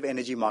competitive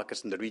energy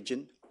markets in the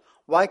region.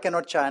 Why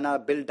cannot China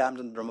build dams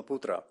in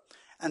Brahmaputra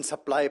and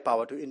supply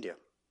power to India?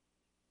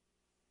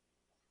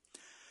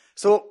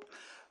 So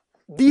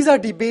these are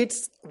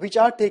debates which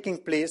are taking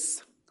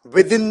place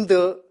within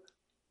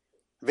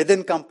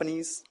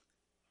companies,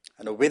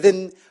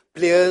 within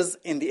players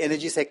in the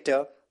energy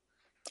sector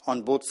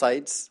on both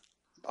sides,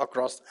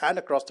 across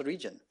the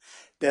region.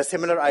 There are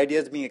similar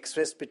ideas being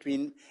expressed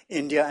between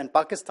India and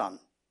Pakistan.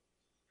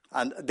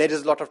 And there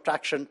is a lot of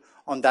traction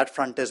on that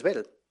front as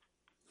well.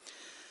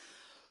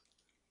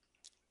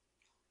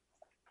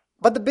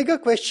 But the bigger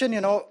question,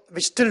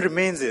 which still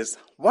remains is,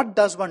 what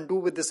does one do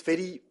with this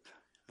very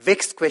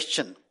vexed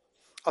question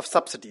of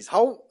subsidies?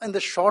 How, in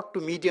the short to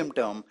medium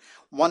term,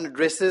 one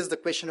addresses the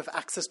question of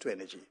access to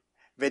energy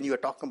when you are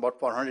talking about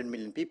 400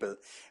 million people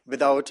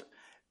without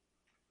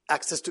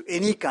access to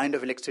any kind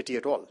of electricity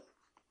at all?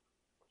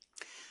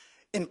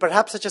 In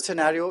perhaps such a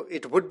scenario,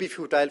 it would be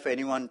futile for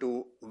anyone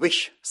to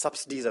wish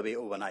subsidies away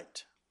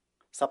overnight.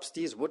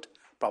 Subsidies would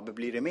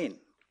probably remain.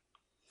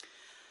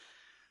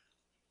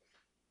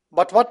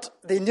 But what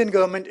the Indian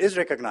government is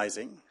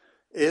recognizing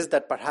is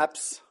that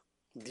perhaps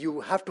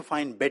you have to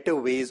find better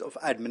ways of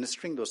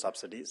administering those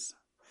subsidies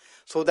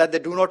so that they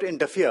do not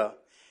interfere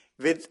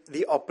with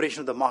the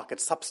operation of the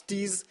market.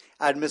 Subsidies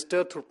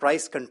administered through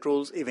price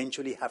controls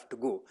eventually have to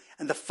go.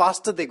 And the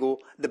faster they go,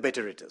 the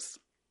better it is.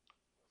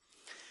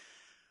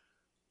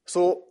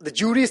 So the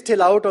jury is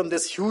still out on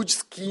this huge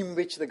scheme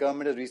which the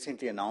government has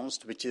recently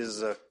announced, which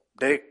is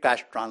direct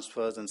cash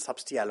transfers and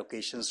subsidy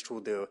allocations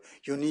through the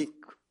unique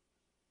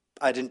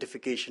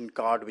identification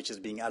card which is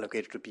being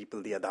allocated to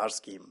people, the Aadhaar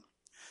scheme,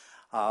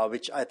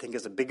 which I think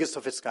is the biggest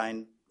of its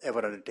kind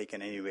ever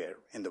undertaken anywhere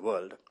in the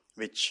world,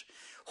 which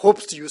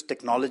hopes to use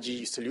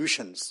technology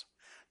solutions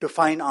to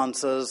find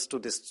answers to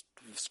this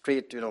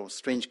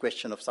strange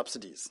question of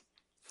subsidies.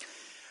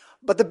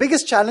 But the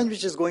biggest challenge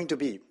which is going to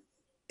be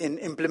in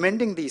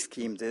implementing these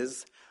schemes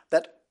is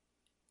that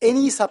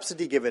any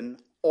subsidy given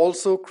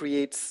also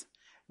creates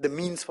the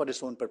means for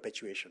its own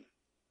perpetuation.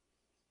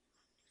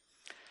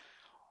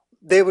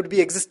 There would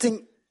be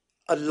existing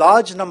a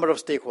large number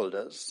of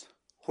stakeholders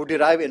who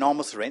derive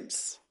enormous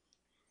rents,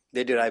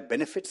 they derive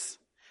benefits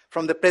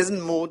from the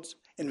present modes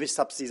in which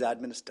subsidies are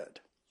administered.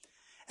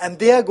 And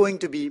they are going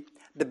to be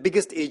the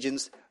biggest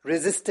agents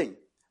resisting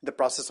the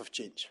process of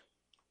change.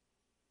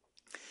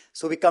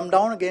 So we come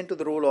down again to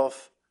the role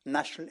of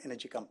national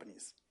energy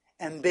companies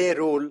and their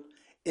role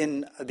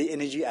in the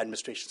energy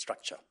administration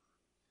structure.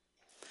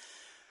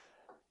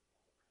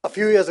 A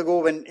few years ago,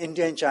 when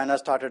India and China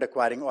started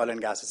acquiring oil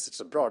and gas assets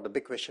abroad, the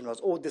big question was,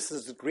 oh, this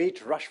is a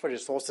great rush for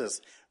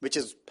resources which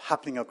is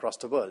happening across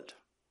the world.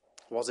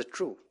 Was it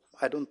true?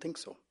 I don't think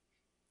so.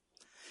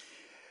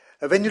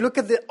 When you look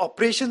at the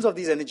operations of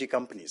these energy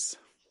companies,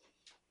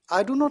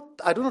 I do not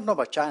know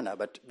about China,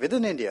 but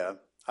within India,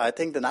 I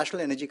think the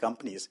national energy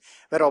companies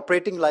were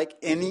operating like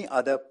any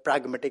other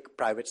pragmatic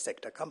private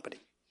sector company.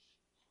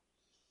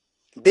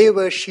 They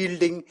were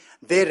shielding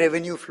their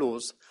revenue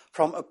flows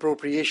from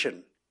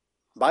appropriation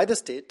by the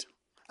state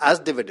as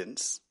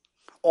dividends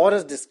or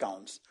as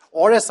discounts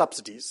or as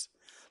subsidies.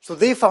 So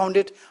they found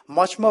it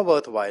much more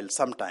worthwhile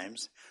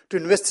sometimes to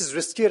invest his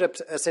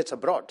riskier assets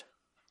abroad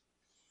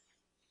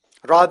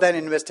rather than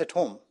invest at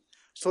home.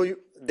 So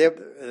there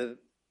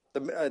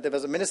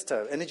was a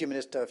minister, energy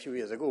minister a few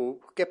years ago,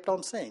 who kept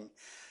on saying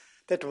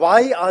that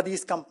why are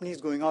these companies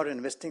going out and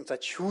investing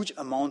such huge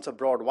amounts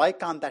abroad? Why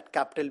can't that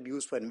capital be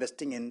used for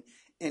investing in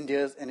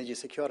India's energy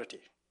security?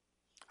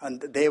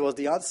 And there was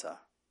the answer.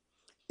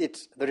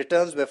 The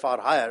returns were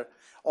far higher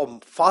or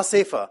far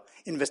safer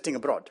investing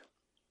abroad.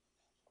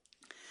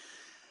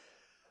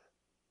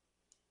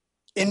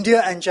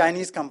 India and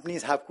Chinese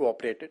companies have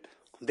cooperated.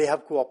 They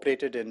have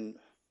cooperated in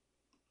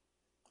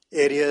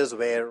areas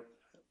where,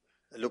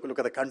 look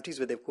at the countries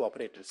where they've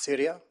cooperated.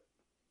 Syria,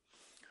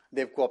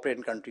 they've cooperated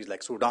in countries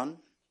like Sudan,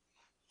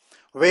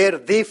 where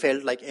they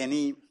felt like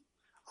any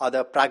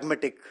other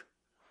pragmatic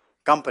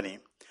company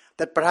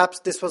that perhaps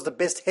this was the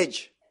best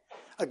hedge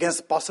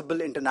against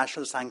possible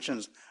international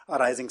sanctions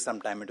arising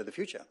sometime into the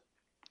future.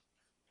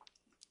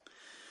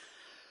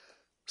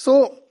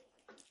 So,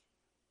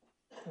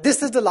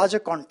 this is the larger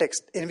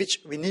context in which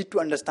we need to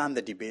understand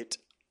the debate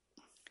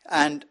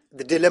and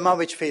the dilemma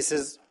which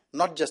faces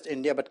not just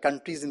India, but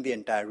countries in the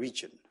entire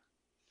region.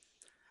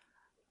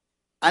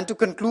 And to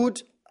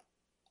conclude,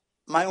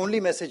 my only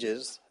message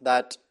is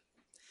that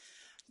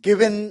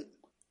given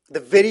the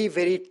very,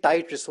 very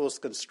tight resource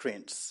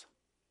constraints,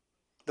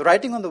 the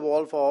writing on the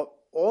wall for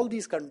all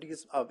these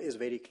countries is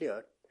very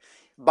clear.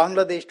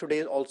 Bangladesh today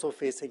is also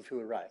facing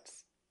fuel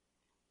riots.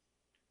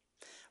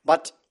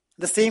 But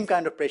the same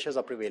kind of pressures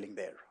are prevailing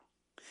there.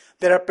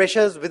 There are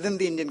pressures within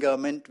the Indian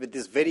government with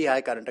these very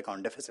high current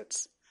account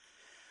deficits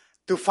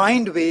to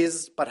find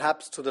ways,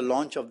 perhaps through the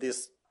launch of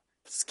these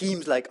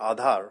schemes like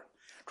Aadhaar,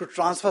 to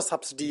transfer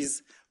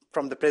subsidies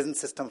from the present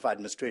system of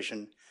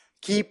administration,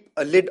 keep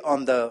a lid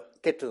on the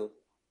kettle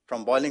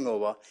from boiling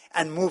over,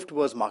 and move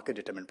towards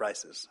market-determined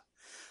prices.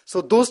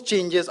 So those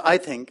changes, I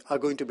think, are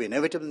going to be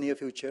inevitable in the near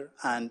future,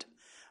 and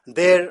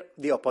there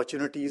the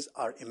opportunities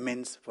are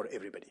immense for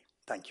everybody.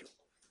 Thank you.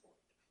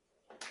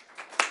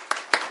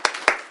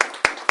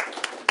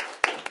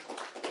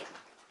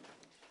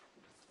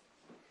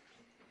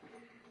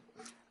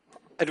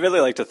 I'd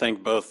really like to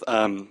thank both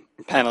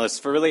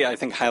panelists for really, I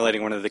think,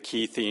 highlighting one of the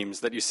key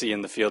themes that you see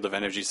in the field of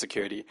energy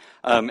security,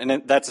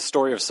 and that's a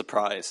story of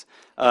surprise.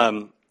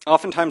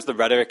 Oftentimes the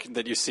rhetoric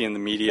that you see in the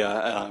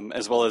media,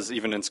 as well as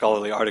even in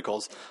scholarly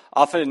articles,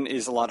 often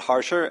is a lot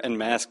harsher and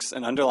masks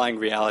an underlying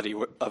reality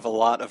of a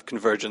lot of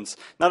convergence,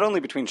 not only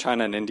between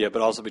China and India,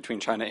 but also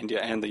between China,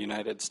 India, and the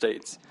United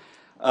States.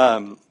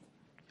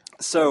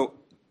 So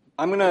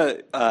I'm going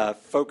to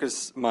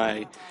focus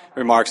my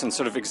remarks on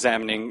sort of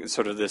examining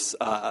sort of this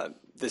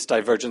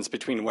divergence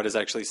between what is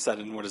actually said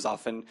and what is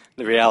often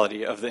the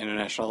reality of the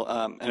international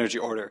energy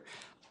order.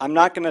 I'm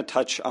not going to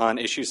touch on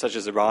issues such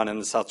as Iran and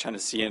the South China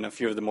Sea and a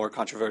few of the more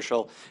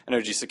controversial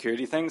energy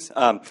security things,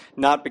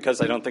 not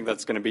because I don't think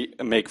that's going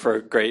to make for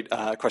a great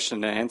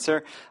question and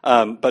answer,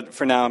 but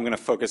for now I'm going to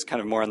focus kind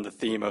of more on the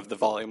theme of the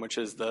volume, which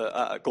is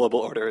the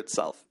global order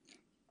itself.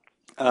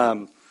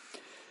 The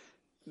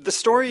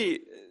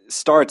story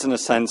starts, in a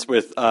sense,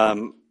 with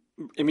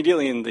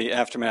immediately in the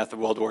aftermath of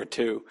World War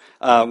II,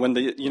 when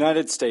the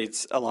United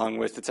States, along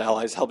with its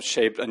allies, helped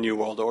shape a new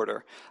world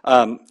order.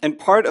 And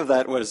part of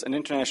that was an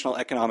international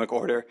economic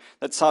order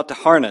that sought to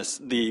harness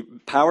the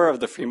power of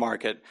the free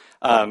market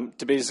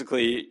to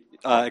basically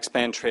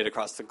expand trade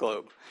across the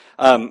globe.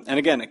 And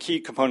again, a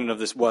key component of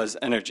this was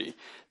energy.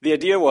 The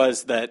idea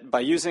was that by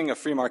using a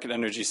free market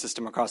energy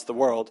system across the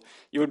world,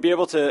 you would be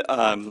able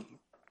to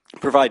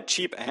provide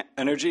cheap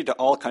energy to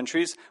all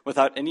countries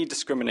without any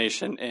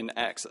discrimination in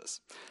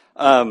access.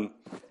 In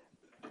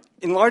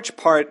large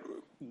part,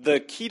 the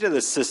key to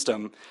this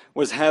system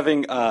was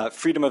having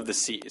freedom of the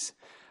seas.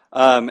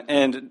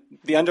 And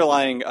the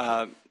underlying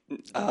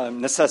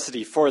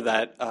necessity for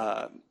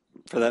that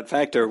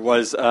factor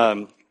was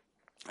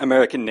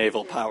American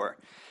naval power.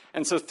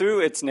 And so through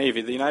its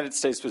Navy, the United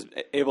States was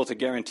able to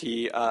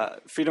guarantee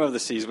freedom of the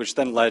seas, which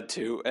then led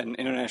to an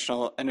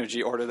international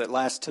energy order that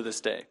lasts to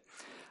this day.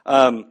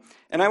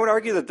 And I would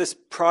argue that this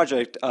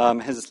project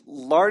has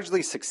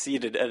largely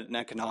succeeded at an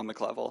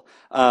economic level,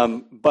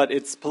 but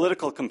its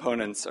political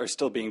components are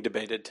still being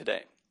debated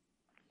today.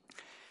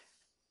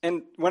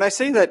 And when I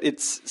say that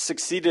it's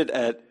succeeded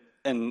at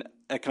an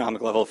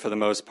economic level for the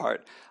most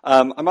part,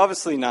 I'm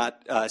obviously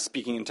not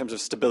speaking in terms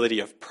of stability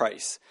of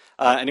price.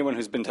 Anyone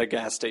who's been to a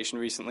gas station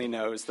recently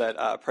knows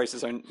that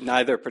prices are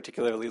neither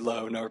particularly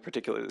low nor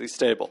particularly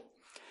stable.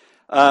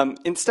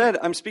 Instead,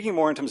 I'm speaking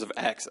more in terms of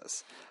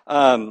access.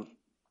 And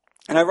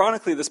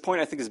ironically, this point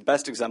I think is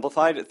best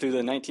exemplified through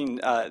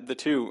the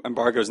two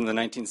embargoes in the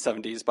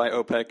 1970s by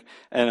OPEC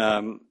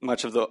and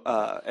much of the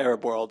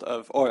Arab world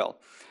of oil.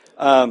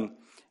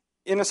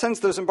 In a sense,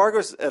 those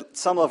embargoes at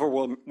some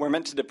level were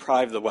meant to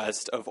deprive the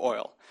West of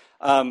oil,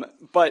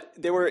 but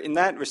they were in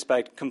that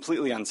respect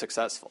completely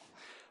unsuccessful.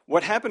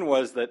 What happened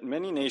was that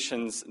many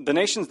nations, the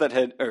nations that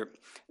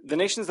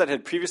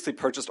had previously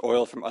purchased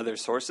oil from other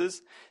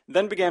sources,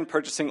 then began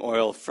purchasing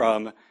oil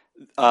from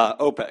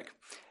OPEC.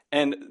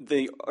 And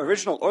the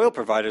original oil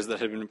providers that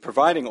had been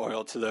providing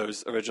oil to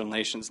those original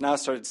nations now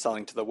started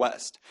selling to the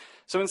West.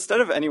 So instead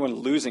of anyone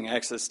losing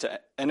access to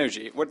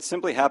energy, what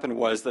simply happened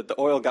was that the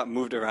oil got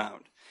moved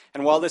around.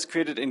 And while this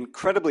created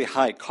incredibly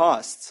high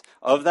costs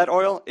of that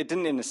oil, it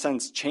didn't, in a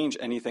sense, change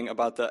anything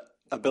about the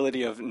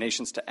ability of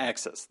nations to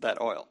access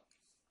that oil.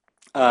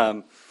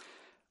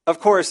 Of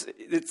course,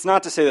 it's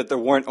not to say that there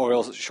weren't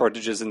oil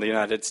shortages in the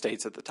United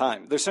States at the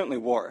time. There certainly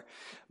were.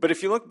 But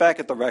if you look back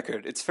at the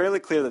record, it's fairly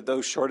clear that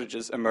those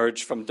shortages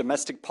emerged from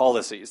domestic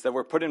policies that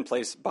were put in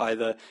place by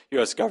the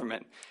U.S.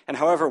 government. And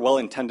however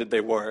well-intended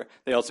they were,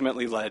 they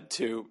ultimately led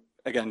to,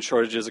 again,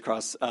 shortages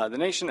across the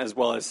nation as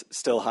well as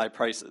still high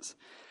prices.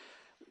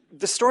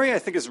 The story, I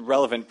think, is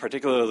relevant,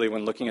 particularly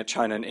when looking at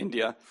China and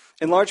India,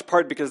 in large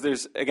part because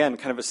there's, again,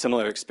 kind of a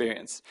similar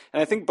experience. And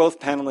I think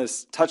both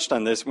panelists touched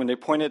on this when they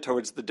pointed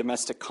towards the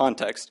domestic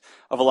context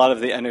of a lot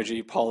of the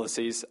energy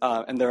policies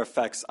and their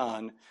effects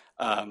on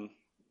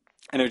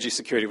energy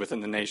security within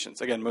the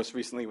nations, again, most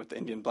recently with the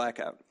Indian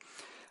blackout.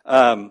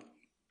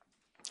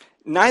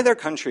 Neither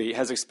country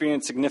has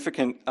experienced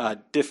significant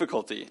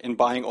difficulty in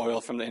buying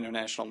oil from the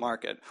international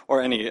market,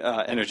 or any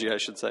energy, I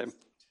should say.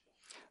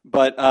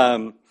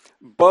 But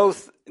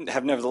both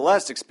have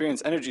nevertheless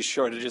experienced energy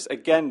shortages,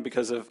 again,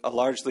 because of a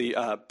largely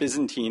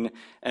Byzantine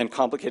and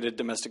complicated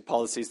domestic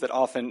policies that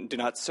often do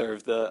not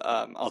serve the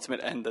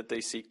ultimate end that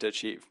they seek to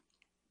achieve.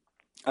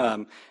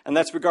 And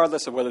that's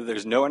regardless of whether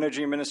there's no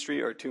energy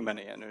ministry or too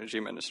many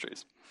energy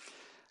ministries.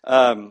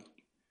 So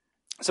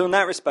in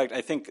that respect,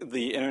 I think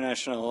the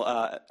international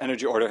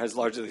energy order has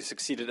largely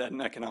succeeded at an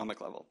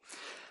economic level.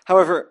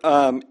 However,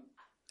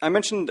 I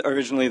mentioned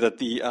originally that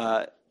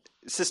the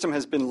system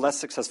has been less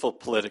successful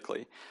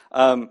politically.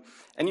 And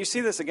you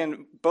see this,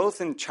 again, both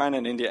in China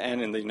and India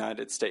and in the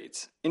United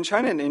States. In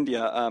China and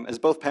India, as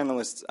both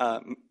panelists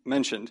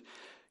mentioned,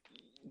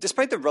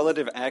 despite the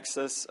relative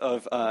access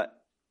of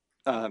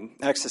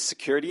access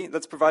security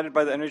that's provided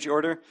by the energy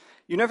order,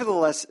 you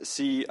nevertheless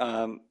see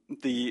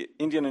the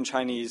Indian and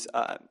Chinese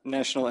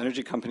national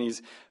energy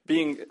companies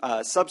being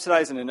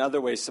subsidized and in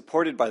other ways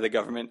supported by the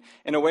government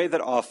in a way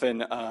that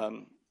often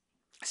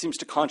seems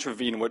to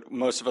contravene what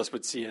most of us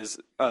would see as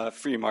a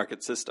free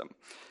market system.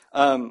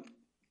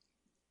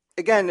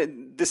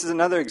 Again, this is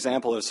another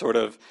example of sort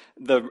of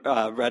the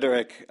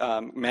rhetoric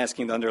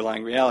masking the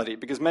underlying reality,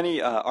 because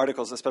many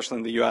articles, especially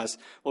in the U.S.,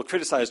 will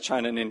criticize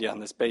China and India on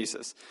this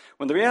basis,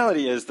 when the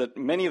reality is that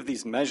many of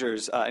these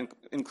measures,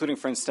 including,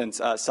 for instance,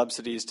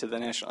 subsidies to the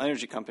national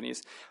energy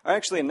companies, are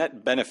actually a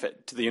net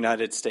benefit to the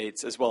United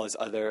States as well as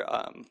other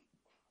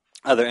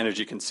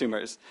energy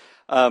consumers.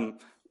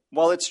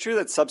 While it's true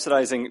that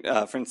subsidizing,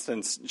 for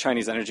instance,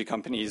 Chinese energy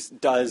companies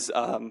does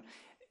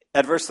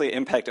adversely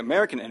impact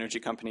American energy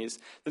companies,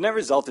 the net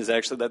result is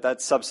actually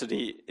that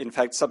subsidy, in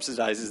fact,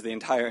 subsidizes the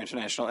entire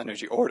international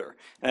energy order.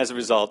 And as a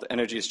result,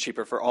 energy is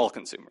cheaper for all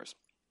consumers.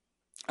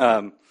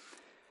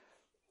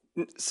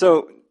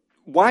 So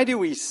why do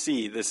we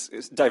see this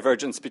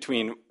divergence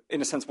between,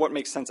 in a sense, what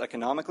makes sense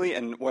economically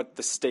and what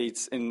the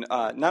states in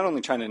not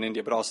only China and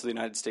India, but also the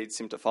United States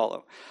seem to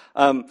follow?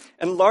 And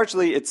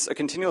largely, it's a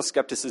continual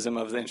skepticism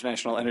of the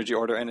international energy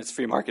order and its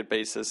free market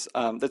basis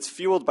that's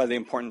fueled by the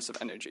importance of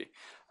energy.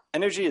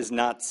 Energy is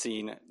not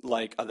seen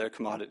like other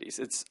commodities.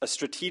 It's a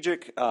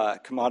strategic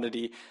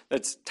commodity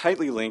that's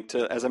tightly linked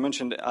to, as I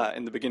mentioned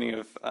in the beginning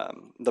of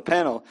the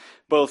panel,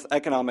 both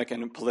economic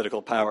and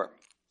political power.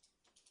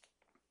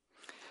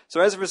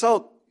 So as a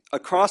result,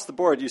 across the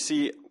board, you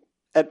see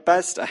at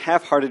best a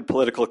half-hearted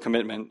political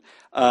commitment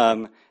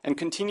and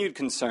continued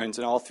concerns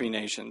in all three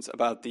nations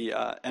about the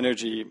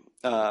energy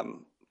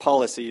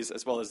policies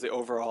as well as the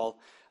overall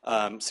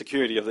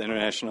security of the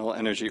international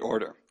energy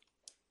order.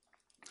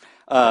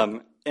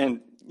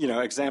 And, you know,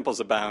 examples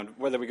abound,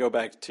 whether we go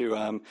back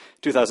to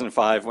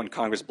 2005 when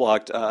Congress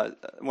blocked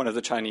one of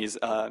the Chinese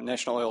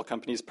national oil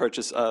companies'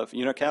 purchase of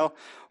Unocal,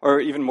 or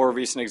even more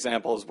recent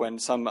examples when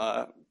some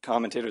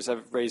commentators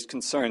have raised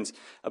concerns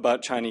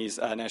about Chinese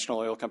national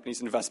oil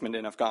companies' investment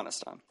in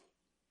Afghanistan.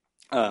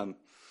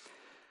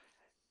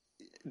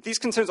 These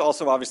concerns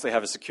also obviously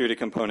have a security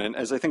component.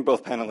 As I think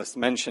both panelists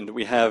mentioned,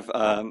 we have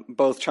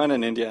both China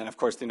and India, and of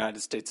course the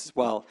United States as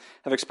well,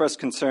 have expressed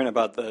concern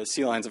about the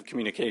sea lines of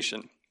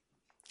communication.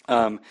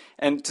 And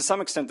to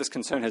some extent, this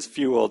concern has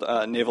fueled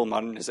naval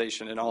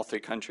modernization in all three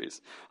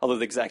countries, although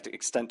the exact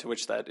extent to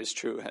which that is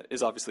true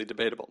is obviously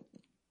debatable.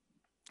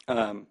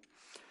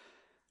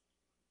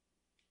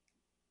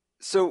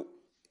 So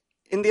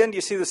in the end,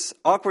 you see this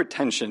awkward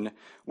tension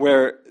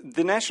where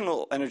the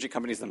national energy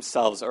companies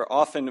themselves are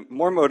often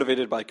more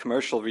motivated by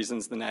commercial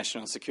reasons than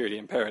national security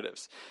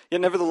imperatives.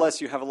 Yet nevertheless,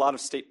 you have a lot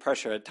of state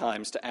pressure at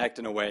times to act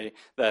in a way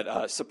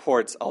that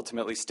supports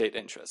ultimately state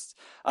interests.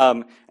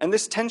 And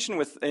this tension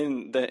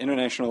within the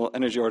international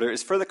energy order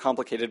is further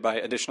complicated by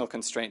additional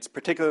constraints,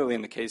 particularly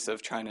in the case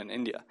of China and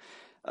India.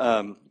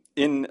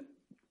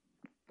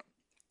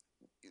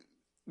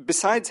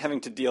 Besides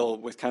having to deal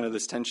with kind of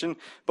this tension,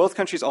 both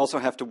countries also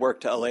have to work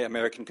to allay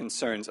American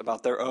concerns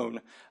about their own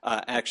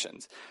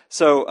actions.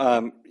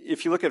 So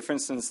if you look at, for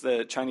instance,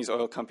 the Chinese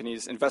oil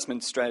companies'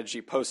 investment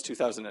strategy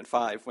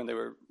post-2005, when they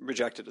were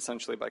rejected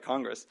essentially by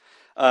Congress,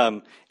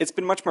 it's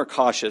been much more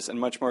cautious and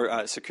much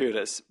more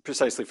circuitous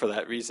precisely for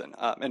that reason,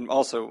 and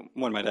also,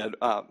 one might add,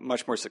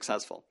 much more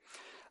successful.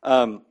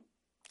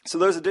 So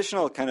those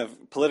additional kind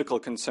of political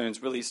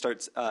concerns really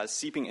start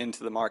seeping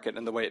into the market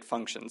and the way it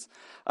functions,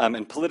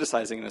 and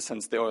politicizing, in a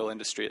sense, the oil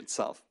industry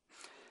itself.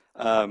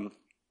 And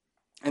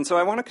so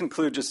I want to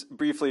conclude just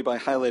briefly by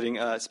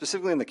highlighting,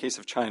 specifically in the case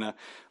of China,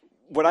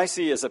 what I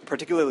see as a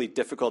particularly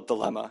difficult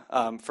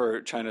dilemma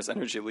for China's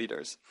energy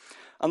leaders.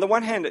 On the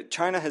one hand,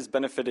 China has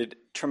benefited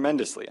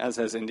tremendously, as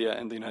has India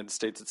and the United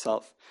States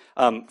itself,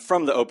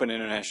 from the open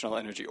international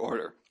energy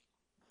order.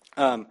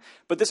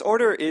 But this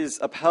order is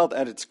upheld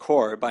at its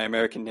core by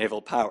American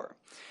naval power.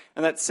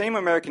 And that same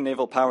American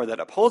naval power that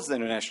upholds the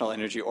international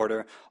energy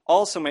order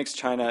also makes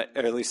China,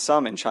 or at least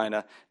some in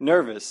China,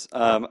 nervous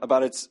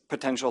about its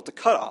potential to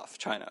cut off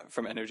China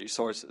from energy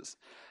sources.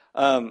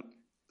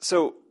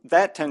 So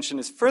that tension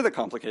is further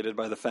complicated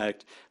by the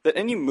fact that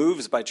any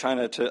moves by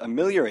China to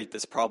ameliorate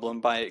this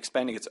problem by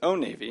expanding its own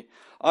navy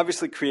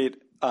obviously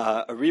create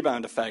a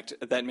rebound effect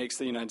that makes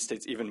the United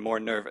States even more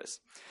nervous.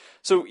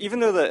 So even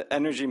though the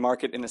energy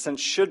market, in a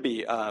sense, should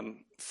be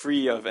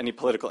free of any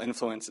political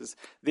influences,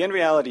 the end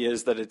reality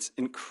is that it's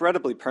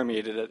incredibly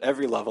permeated at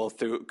every level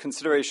through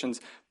considerations,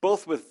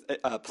 both with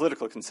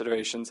political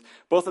considerations,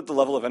 both at the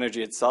level of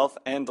energy itself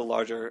and the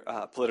larger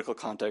political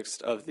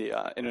context of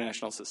the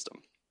international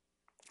system.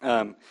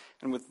 And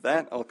with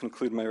that, I'll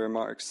conclude my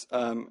remarks.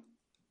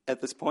 At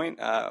this point,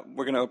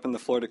 we're going to open the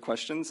floor to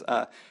questions.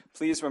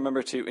 Please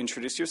remember to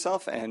introduce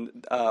yourself,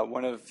 and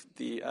one of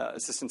the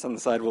assistants on the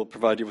side will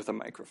provide you with a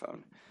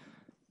microphone.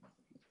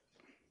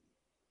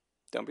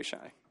 Don't be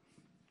shy.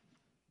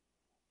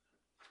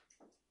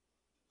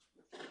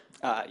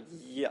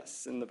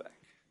 Yes, in the back.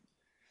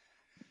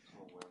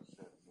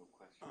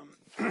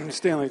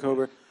 Stanley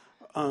Kober.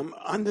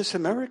 On this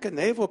American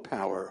naval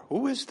power,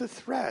 who is the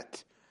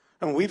threat?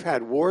 I mean, we've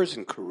had wars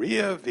in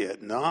Korea,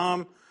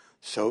 Vietnam,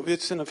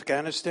 Soviets in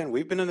Afghanistan.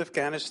 We've been in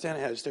Afghanistan.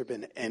 Has there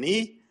been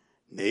any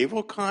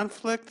naval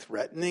conflict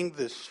threatening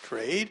this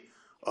trade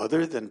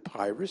other than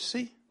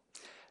piracy?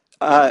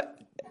 At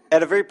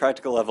a very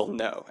practical level,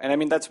 no. And I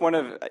mean,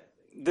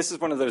 this is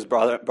one of those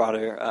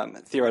broader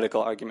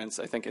theoretical arguments,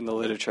 I think, in the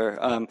literature.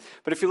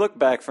 But if you look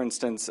back, for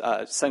instance,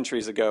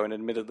 centuries ago, and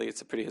admittedly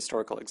it's a pretty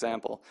historical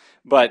example,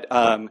 but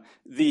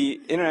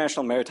the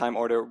International Maritime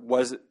Order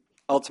was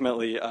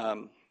ultimately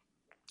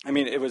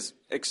it was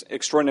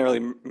extraordinarily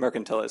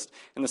mercantilist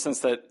in the sense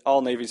that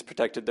all navies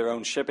protected their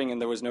own shipping,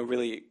 and there was no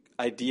really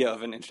idea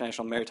of an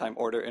international maritime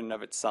order in and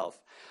of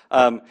itself.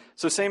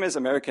 So same as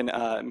American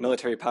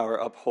military power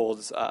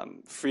upholds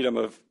freedom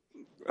of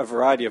a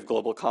variety of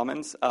global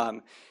commons,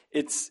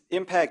 its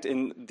impact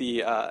in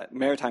the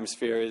maritime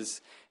sphere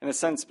is, in a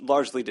sense,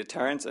 largely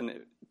deterrent,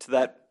 and to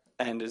that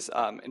end is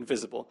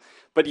invisible.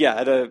 But yeah,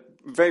 at a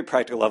very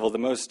practical level, the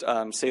most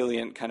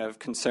salient kind of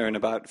concern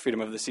about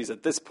freedom of the seas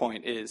at this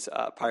point is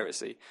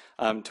piracy,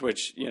 to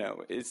which,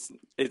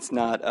 it's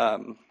not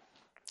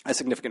a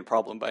significant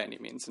problem by any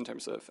means in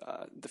terms of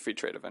the free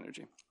trade of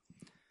energy.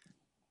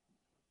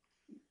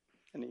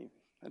 Any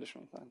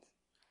additional thoughts?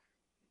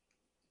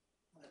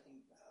 I think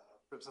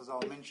Professor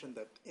Zhao mentioned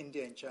that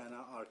India and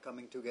China are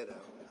coming together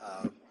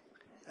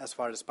as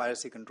far as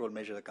piracy control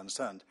measures are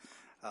concerned.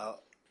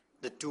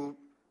 The two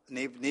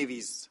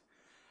navies,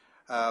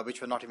 which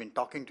were not even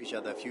talking to each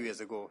other a few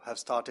years ago, have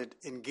started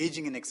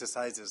engaging in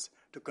exercises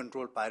to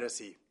control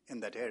piracy in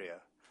that area.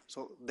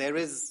 So there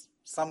is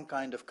some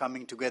kind of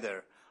coming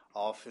together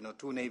of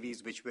two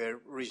navies which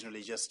were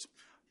originally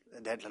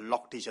they had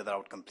locked each other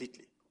out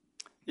completely.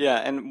 Yeah,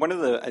 and one of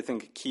the, I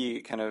think,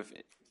 key kind of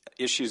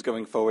issues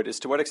going forward is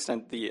to what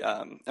extent the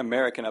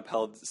American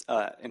upheld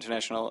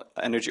international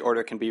energy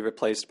order can be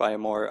replaced by a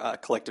more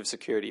collective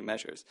security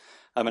measures.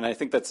 And I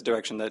think that's a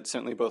direction that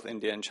certainly both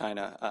India and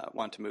China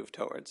want to move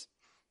towards.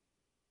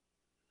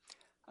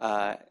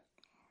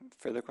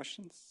 Further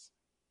questions?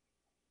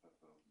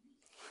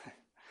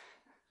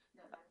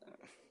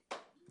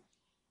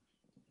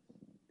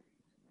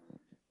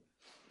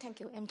 Thank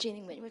you. I'm Jean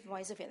Nguyen with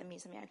Voice of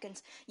Vietnamese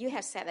Americans. You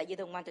have said that you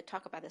don't want to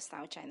talk about the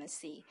South China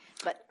Sea,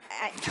 but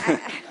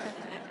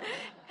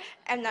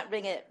I'm not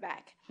bringing it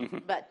back.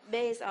 But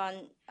based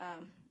on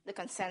the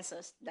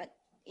consensus that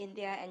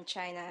India and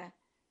China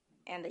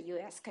and the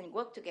U.S. can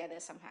work together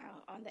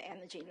somehow on the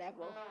energy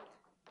level.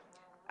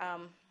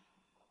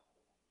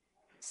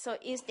 So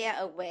is there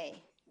a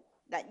way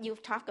that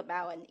you've talked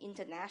about an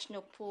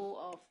international pool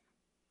of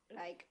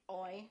like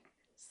oil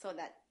so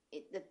that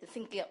the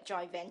thinking of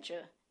joint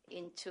venture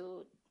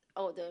into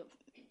all the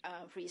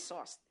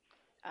resource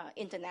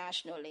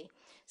internationally?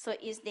 So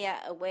is there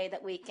a way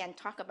that we can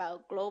talk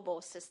about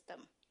global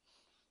system?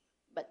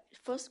 But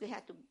first we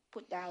have to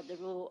put down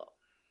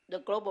the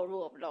global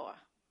rule of law.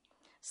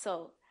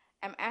 So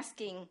I'm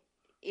asking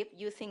if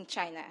you think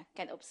China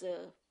can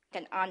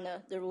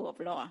honor the rule of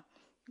law,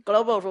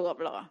 global rule of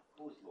law.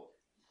 Whose law?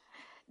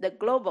 The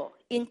global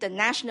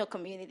international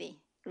community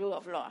rule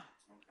of law.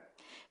 Okay.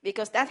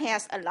 Because that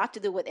has a lot to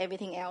do with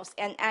everything else.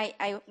 And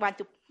I want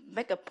to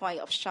make a point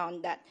of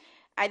Sean that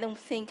I don't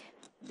think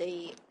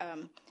the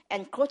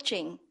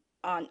encroaching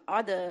on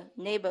other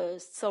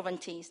neighbors'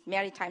 sovereignties,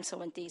 maritime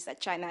sovereignties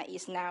that China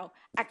is now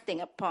acting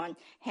upon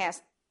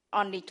has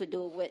only to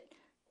do with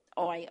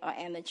oil or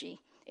energy.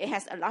 It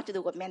has a lot to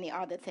do with many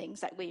other things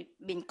that we've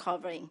been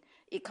covering,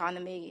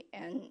 economy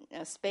and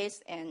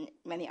space and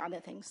many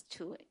other things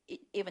too,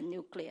 even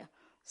nuclear.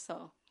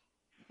 So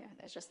yeah,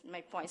 that's just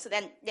my point. So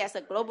then there's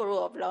a global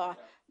rule of law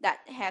that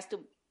has to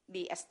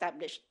be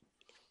established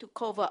to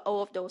cover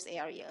all of those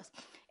areas.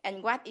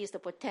 And what is the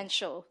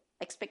potential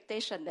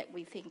expectation that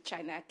we think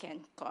China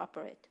can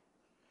cooperate?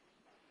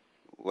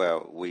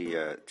 Well,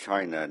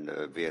 China and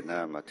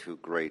Vietnam are two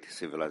great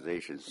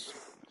civilizations.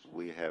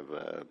 We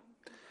have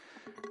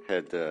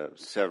had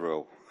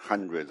several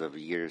hundreds of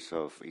years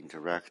of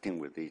interacting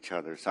with each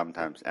other,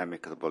 sometimes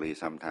amicably,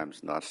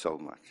 sometimes not so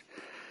much.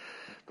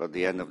 But at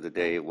the end of the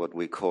day, what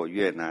we call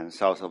Yunnan,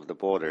 south of the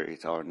border,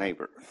 is our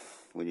neighbor.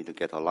 We need to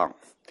get along.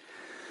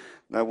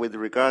 Now, with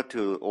regard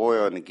to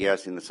oil and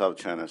gas in the South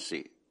China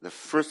Sea, the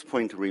first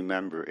point to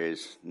remember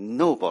is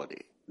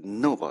nobody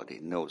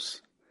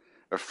knows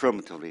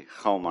affirmatively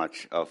how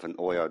much of an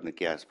oil and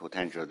gas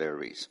potential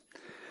there is,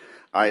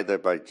 either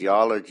by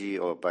geology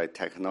or by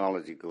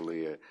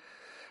technologically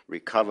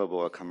recoverable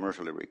or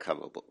commercially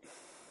recoverable.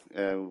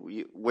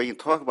 When you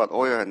talk about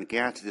oil and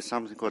gas, there's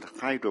something called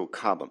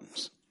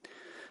hydrocarbons.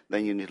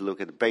 Then you need to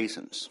look at the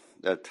basins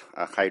that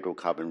are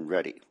hydrocarbon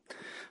ready.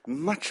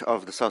 Much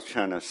of the South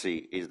China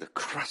Sea is the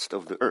crust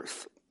of the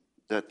earth.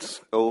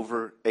 That's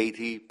over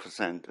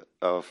 80%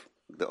 of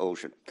the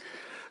ocean.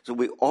 So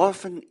we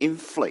often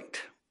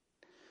inflate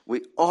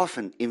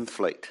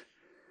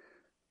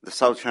the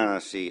South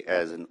China Sea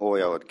as an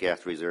oil and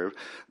gas reserve.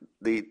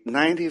 The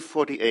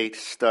 1948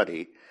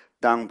 study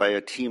done by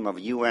a team of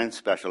UN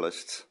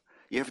specialists,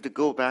 you have to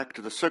go back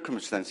to the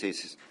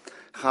circumstances,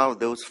 how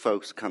those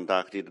folks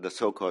conducted the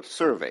so-called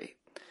survey.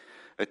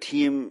 A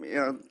team,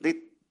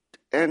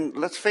 and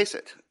let's face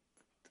it,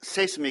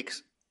 seismic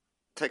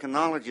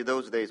technology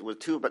those days was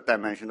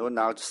two-dimensional,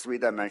 now it's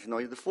three-dimensional,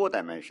 it's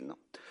four-dimensional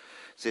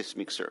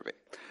seismic survey.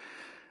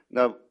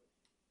 Now,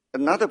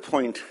 another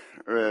point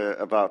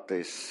about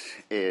this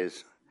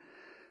is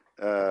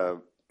I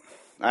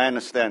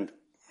understand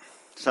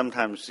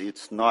sometimes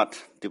it's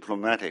not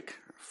diplomatic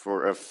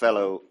for a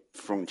fellow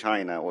from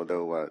China,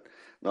 although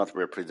not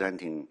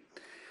representing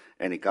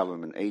any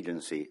government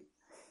agency,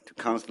 to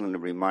constantly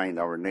remind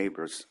our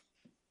neighbors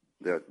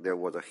that there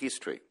was a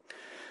history.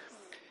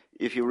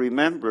 If you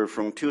remember,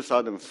 from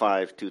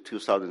 2005 to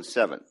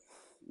 2007,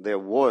 there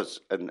was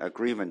an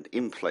agreement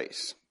in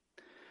place,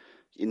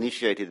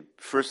 initiated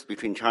first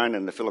between China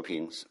and the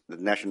Philippines, the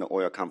national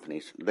oil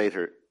companies,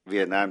 later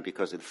Vietnam,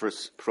 because it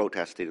first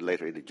protested,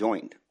 later it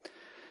joined,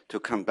 to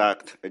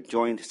conduct a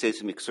joint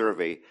seismic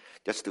survey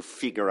just to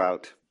figure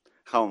out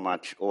how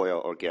much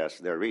oil or gas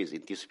there is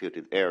in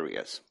disputed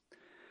areas.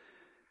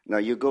 Now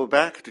you go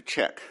back to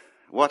check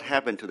what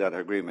happened to that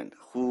agreement.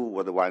 Who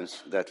were the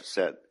ones that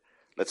said,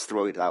 let's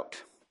throw it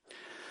out?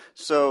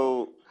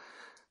 So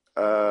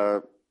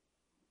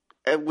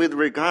with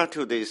regard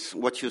to this,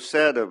 what you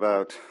said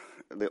about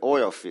the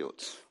oil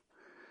fields,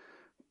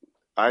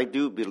 I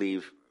do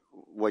believe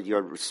what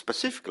you're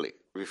specifically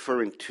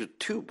referring to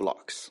two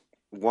blocks.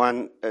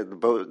 One,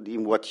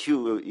 in what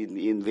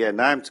in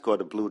Vietnam it's called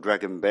the Blue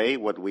Dragon Bay,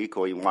 what we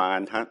call in Hoa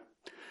An Than.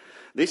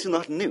 This is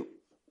not new.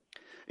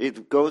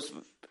 It goes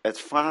as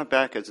far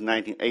back as the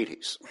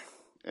 1980s.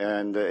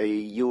 And a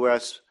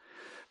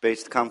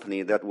U.S.-based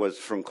company that was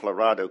from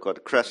Colorado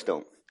called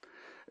Crestone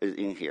is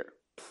in here.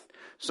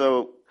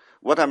 So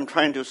what I'm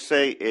trying to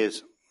say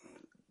is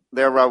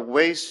there are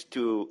ways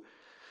to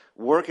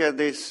work at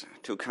this,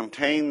 to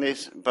contain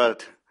this,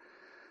 but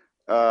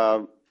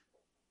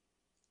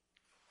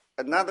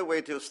another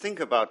way to think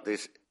about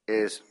this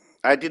is,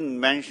 I didn't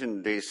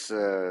mention this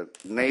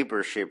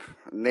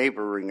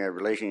neighboring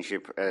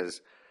relationship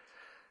as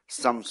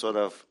some sort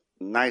of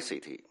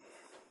nicety.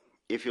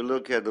 If you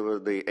look at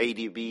the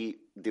ADB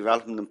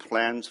development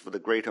plans for the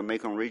Greater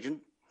Mekong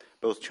region,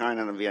 both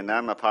China and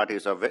Vietnam are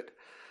parties of it.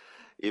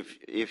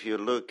 If you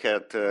look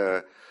at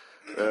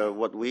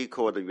what we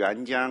call the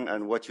Yuanjiang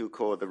and what you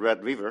call the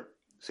Red River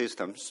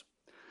systems,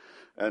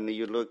 And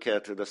you look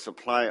at the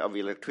supply of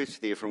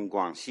electricity from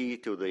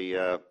Guangxi to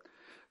the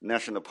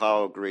national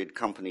power grid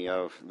company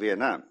of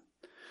Vietnam.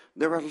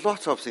 There are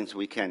lots of things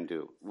we can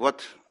do.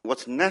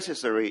 What's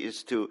necessary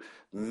is to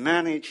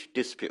manage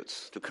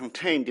disputes, to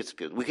contain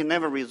disputes. We can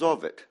never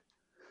resolve it.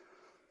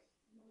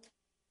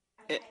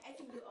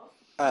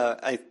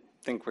 I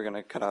think we're going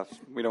to cut off.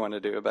 We don't want to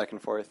do a back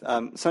and forth.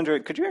 Sandra,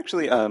 could you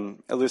actually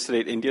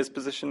elucidate India's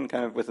position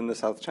kind of within the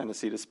South China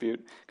Sea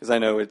dispute? Because I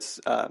know it's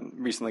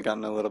recently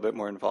gotten a little bit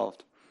more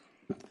involved.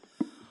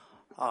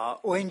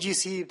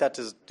 ONGC, that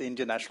is the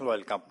Indian National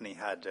Oil Company,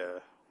 had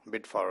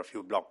bid for a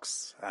few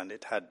blocks, and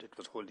it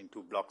was holding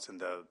 2 blocks in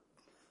the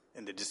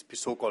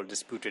so-called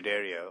disputed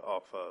area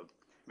of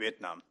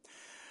Vietnam.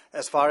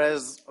 As far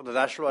as the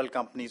National Oil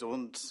Company's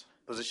own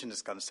position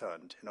is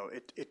concerned,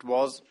 it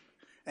was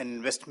an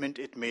investment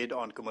it made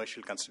on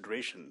commercial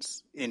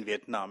considerations in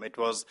Vietnam. It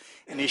was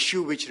an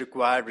issue which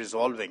required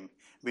resolving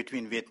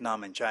between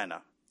Vietnam and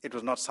China. It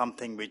was not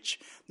something which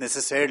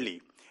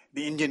necessarily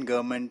the Indian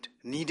government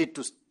needed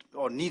to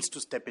or needs to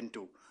step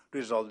into to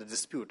resolve the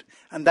dispute,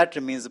 and that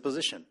remains the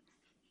position.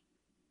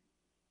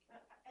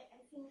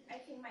 I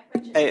think my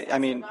question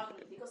is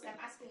because I'm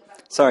asking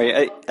about...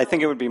 Sorry, I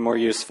think it would be more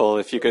useful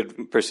if you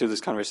could pursue this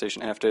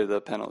conversation after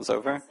the panel is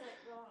over.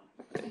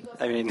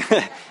 I mean,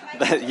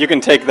 you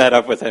can take that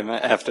up with him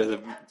after the...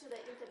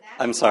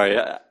 I'm sorry,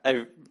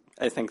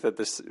 I think that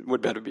this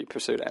would better be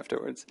pursued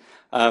afterwards.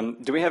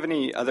 Do we have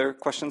any other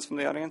questions from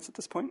the audience at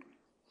this point?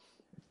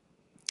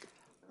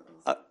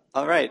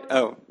 All right.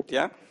 Oh,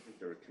 yeah?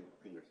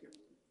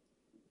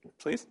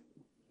 Please.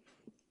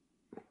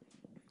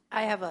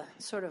 I have a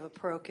sort of a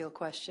parochial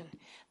question.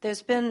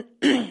 There's been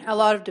a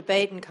lot of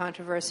debate and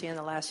controversy in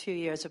the last few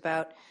years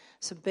about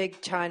some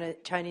big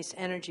Chinese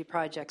energy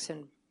projects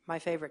in my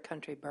favorite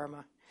country,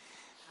 Burma,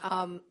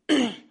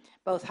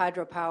 both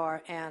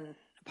hydropower and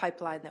a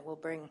pipeline that will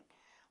bring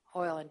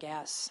oil and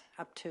gas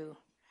up to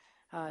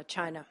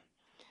China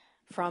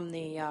from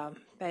the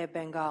Bay of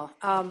Bengal.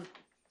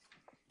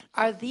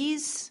 Are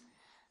these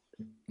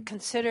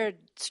considered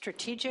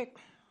strategic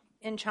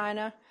in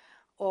China,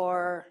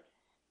 or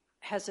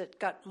has it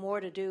got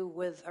more to do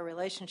with a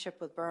relationship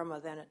with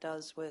Burma than it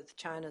does with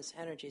China's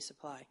energy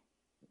supply?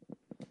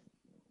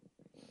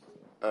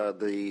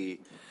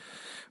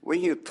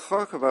 When you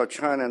talk about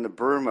China and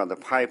Burma, the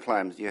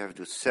pipelines, you have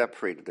to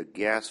separate the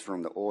gas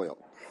from the oil.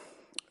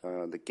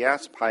 The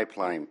gas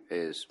pipeline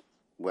is,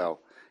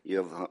 you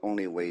have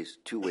only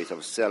 2 ways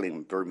of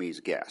selling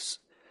Burmese gas.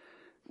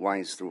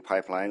 One is through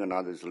pipeline,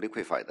 another is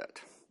liquefy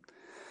that.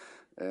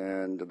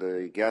 And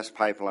the gas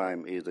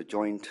pipeline is a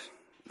joint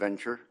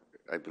venture.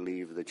 I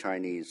believe the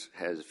Chinese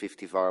has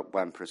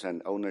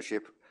 51%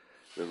 ownership.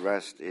 The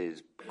rest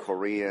is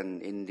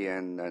Korean,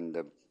 Indian, and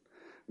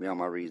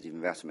Myanmarese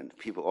investment.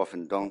 People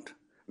often don't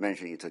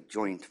mention it's a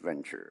joint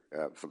venture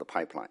for the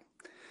pipeline.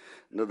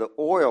 Now, the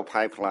oil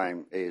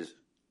pipeline is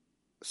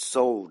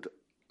sold,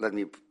 let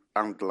me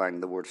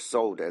underline the word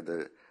sold, as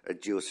a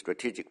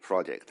geostrategic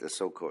project, the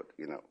so-called,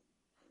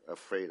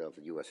 afraid of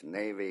the U.S.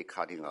 Navy,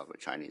 cutting off a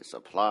Chinese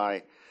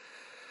supply.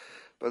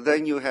 But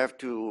then you have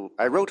to,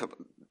 I wrote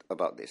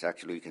about this,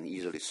 actually you can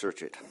easily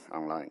search it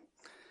online.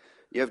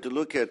 You have to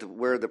look at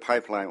where the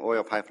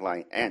oil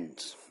pipeline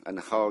ends, and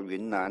how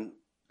Yunnan,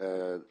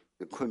 the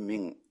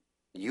Kunming,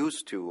 is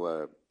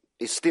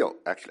still,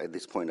 actually at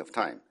this point of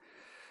time,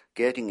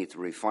 getting its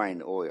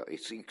refined oil.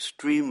 It's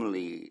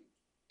extremely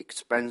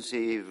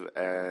expensive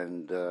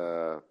and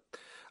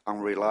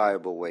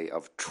unreliable way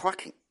of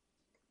trucking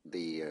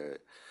the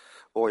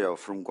oil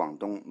from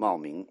Guangdong,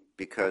 Maoming,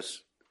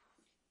 because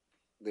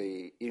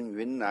in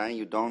Yunnan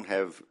you don't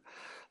have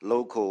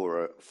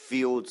local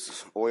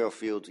fields, oil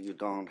fields, you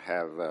don't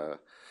have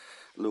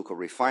local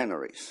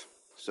refineries.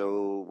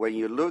 So when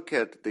you look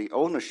at the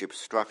ownership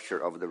structure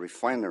of the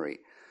refinery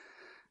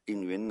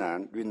in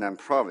Yunnan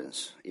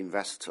province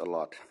invests a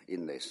lot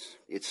in this.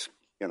 It's,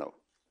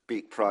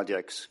 big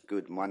projects,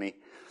 good money,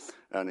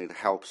 and it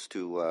helps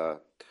to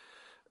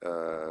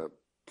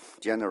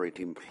generate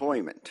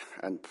employment.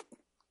 And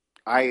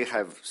I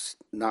have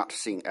not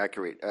seen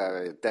accurate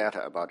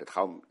data about it,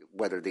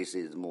 whether this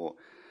is more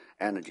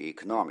energy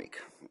economic.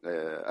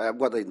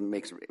 Whether it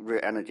makes real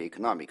energy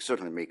economic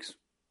certainly makes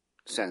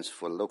sense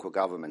for local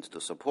governments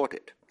to support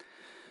it.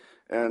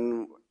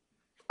 And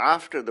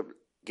after the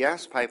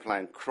gas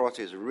pipeline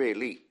crosses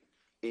Ruili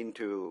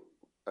into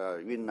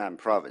Yunnan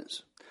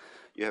province,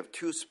 you have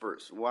 2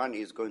 spurs. One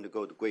is going to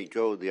go to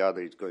Guizhou, the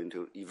other is going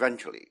to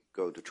eventually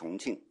go to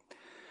Chongqing.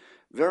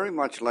 Very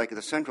much like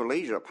the Central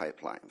Asia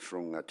pipeline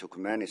from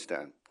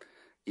Turkmenistan,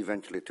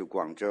 eventually to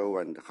Guangzhou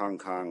and Hong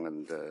Kong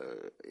and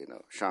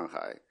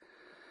Shanghai.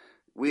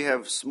 We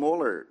have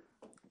smaller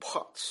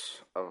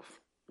pots of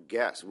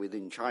gas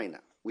within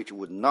China, which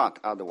would not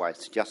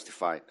otherwise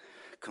justify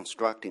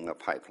constructing a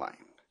pipeline.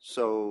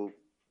 So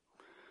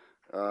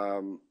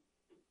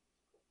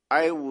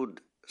I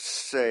would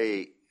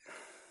say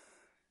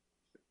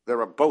there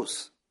are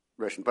both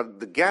versions, but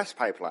the gas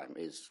pipeline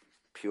is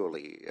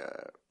purely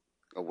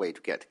a way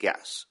to get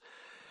gas.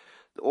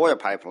 The oil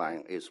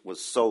pipeline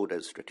was sold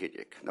as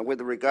strategic. Now,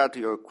 with regard to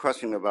your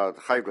question about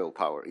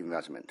hydropower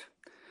investment,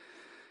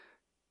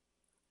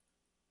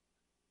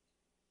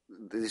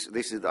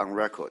 this is on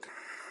record.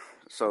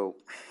 So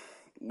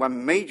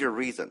one major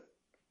reason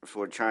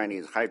for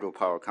Chinese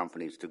hydropower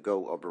companies to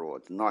go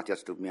abroad, not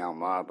just to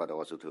Myanmar, but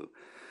also to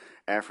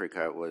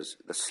Africa, was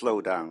the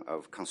slowdown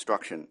of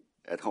construction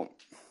at home.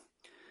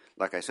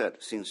 Like I said,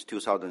 since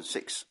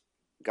 2006,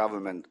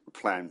 government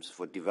plans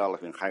for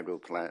developing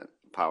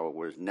hydropower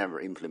was never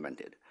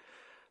implemented,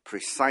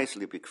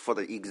 precisely for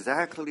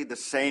exactly the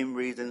same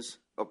reasons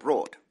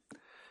abroad.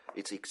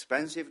 It's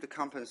expensive to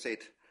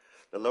compensate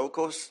the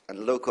locals,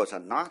 and locals are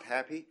not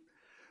happy.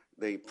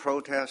 They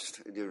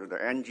protest, the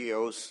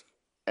NGOs,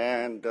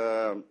 and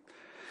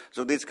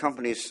so these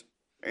companies,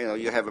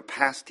 you have a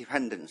past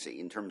dependency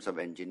in terms of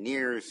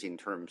engineers, in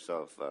terms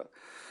of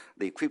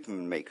the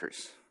equipment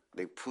makers.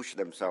 They push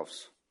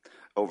themselves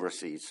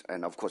overseas,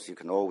 and of course you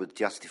can always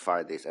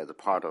justify this as a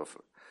part of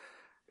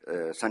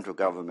central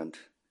government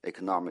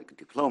economic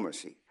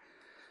diplomacy.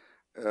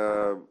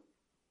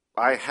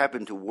 I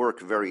happen to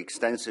work very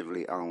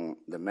extensively on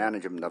the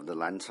management of the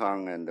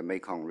Lancang and the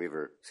Mekong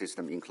River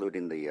system,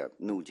 including the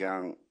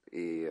Nujiang,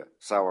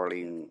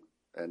 Sawarling,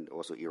 and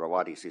also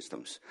Irrawaddy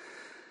systems.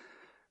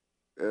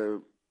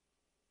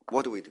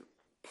 What do we do?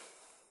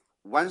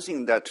 One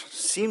thing that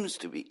seems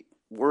to be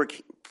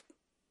working,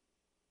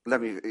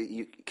 let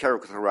me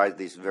characterize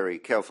this very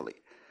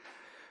carefully.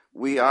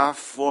 We are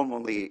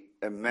formally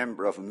a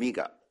member of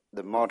MIGA,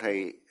 the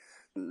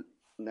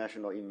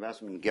Multinational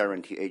Investment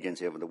Guarantee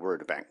Agency of the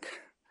World Bank.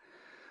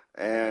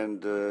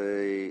 And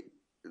the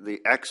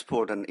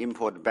Export and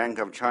Import Bank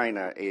of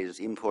China is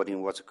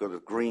importing what's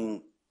called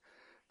green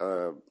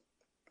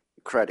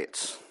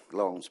credits,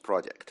 loans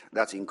project.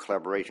 That's in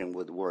collaboration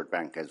with the World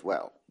Bank as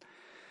well.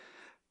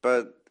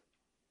 But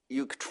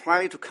you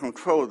try to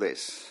control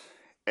this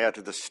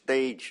at the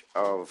stage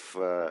of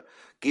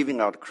giving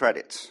out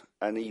credits,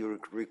 and you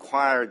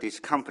require these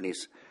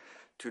companies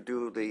to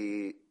do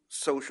the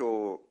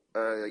social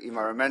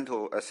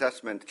environmental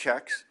assessment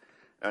checks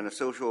and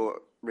social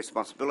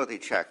responsibility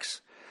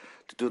checks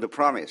to do the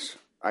promise.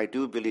 I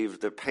do believe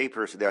the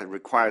papers that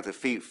require to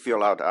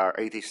fill out are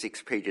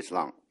 86 pages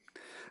long.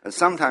 And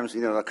sometimes,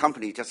 a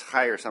company just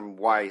hires some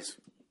wise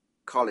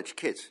college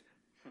kids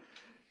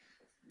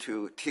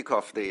to tick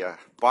off the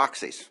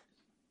boxes.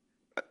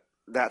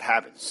 That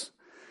happens.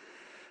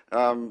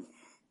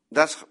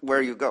 That's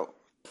where you go.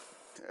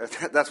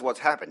 That's what's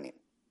happening.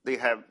 They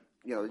have,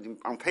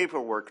 on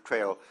paperwork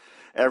trail,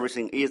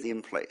 everything is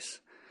in place.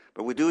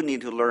 But we do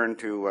need to learn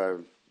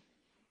to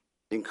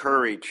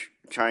encourage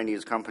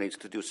Chinese companies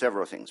to do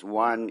several things.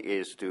 One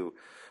is to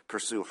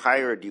pursue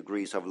higher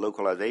degrees of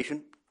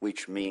localization,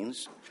 which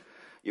means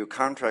you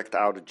contract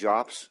out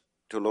jobs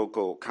to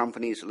local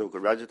companies, local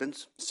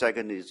residents.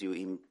 Second is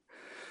you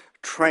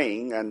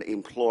train and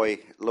employ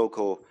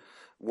local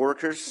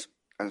workers.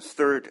 And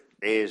third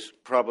is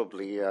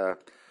probably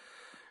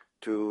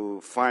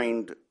to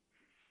find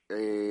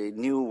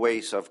new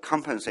ways of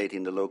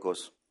compensating the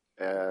locals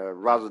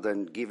rather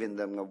than giving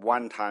them a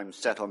one-time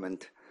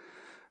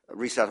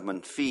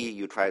resettlement fee.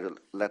 You try to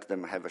let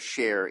them have a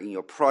share in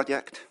your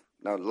project.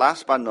 Now,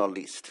 last but not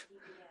least,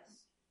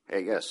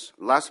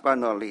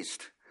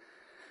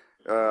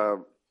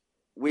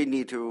 we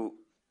need to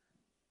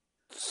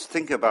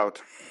think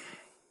about,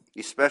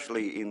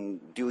 especially in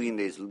doing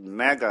these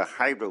mega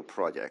hydro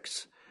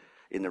projects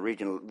in the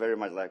region, very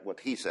much like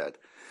what he said,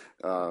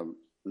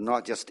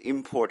 not just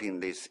importing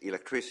this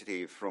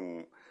electricity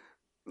from,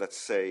 let's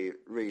say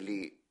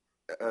Jiang,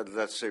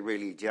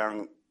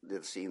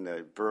 that's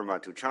in Burma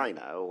to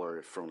China,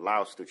 or from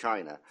Laos to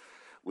China.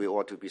 We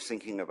ought to be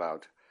thinking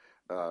about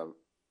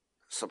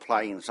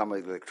supplying some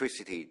of the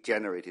electricity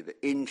generated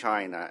in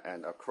China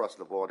and across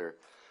the border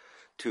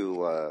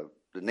to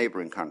the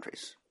neighboring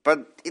countries.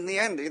 But in the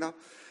end,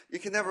 you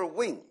can never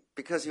win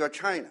because you are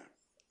China.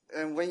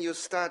 And when you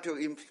start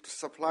to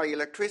supply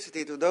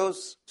electricity to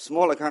those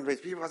smaller countries,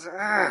 people say,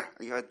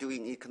 you are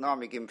doing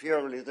economic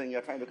imperialism,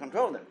 you're trying to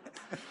control them.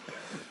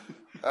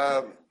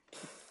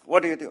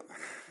 What do?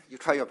 You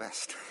try your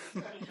best.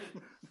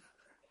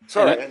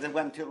 Sorry, it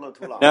went too long.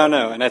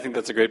 No, and I think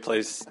that's a great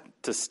place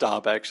to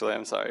stop, actually.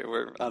 I'm sorry,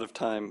 we're out of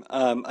time.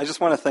 I just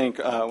want to thank,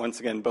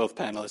 once again, both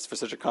panelists for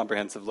such a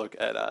comprehensive look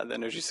at the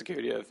energy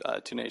security of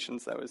two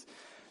nations. That was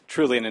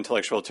truly an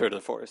intellectual tour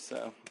de force,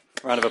 so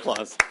round of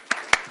applause.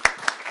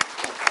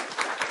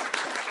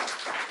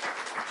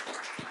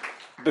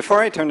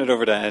 Before I turn it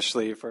over to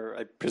Ashley for,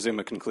 I presume,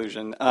 a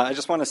conclusion, I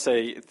just want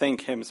to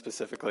thank him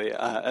specifically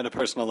at a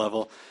personal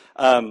level.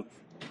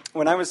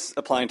 When I was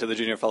applying to the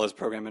Junior Fellows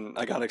Program and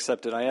I got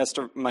accepted, I asked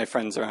my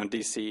friends around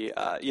D.C.,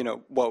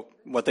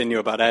 what they knew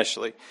about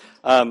Ashley.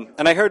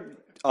 And I heard,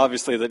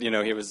 obviously, that,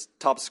 he was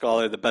top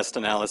scholar, the best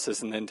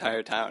analysis in the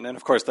entire town. And,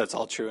 of course, that's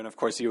all true. And, of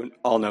course, you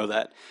all know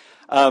that.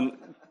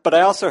 But I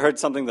also heard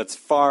something that's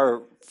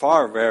far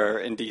rarer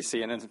in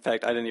D.C., and in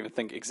fact, I didn't even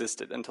think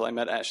existed until I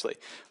met Ashley,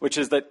 which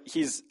is that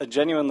he's a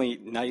genuinely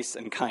nice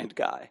and kind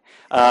guy.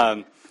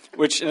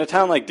 which in a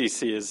town like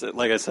D.C. is,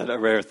 like I said, a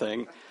rare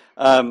thing.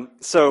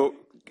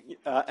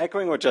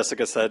 Echoing what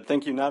Jessica said,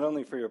 thank you not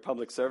only for your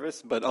public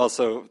service, but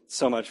also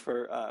so much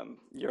for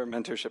your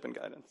mentorship and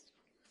guidance.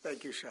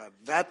 Thank you, Sean.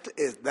 That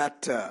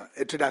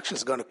introduction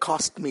is going to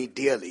cost me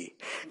dearly.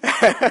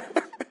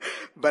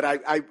 But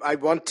I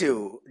want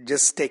to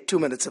just take 2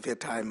 minutes of your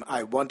time.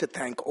 I want to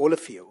thank all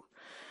of you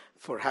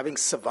for having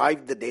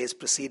survived the day's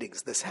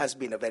proceedings. This has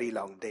been a very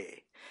long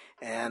day.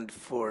 And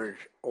for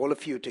all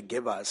of you to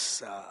give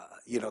us,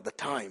 the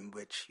time,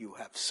 which you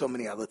have so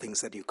many other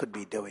things that you could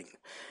be doing,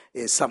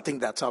 is something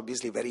that's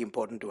obviously very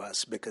important to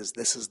us because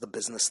this is the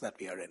business that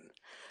we are in.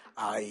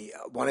 I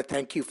want to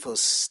thank you for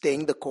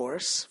staying the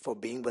course, for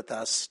being with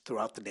us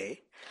throughout the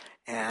day.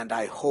 And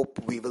I hope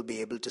we will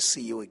be able to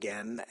see you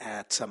again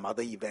at some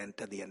other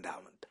event at the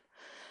endowment.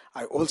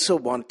 I also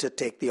want to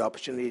take the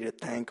opportunity to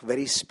thank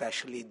very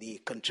specially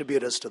the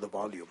contributors to the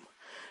volume,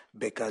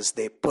 because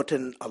they put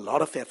in a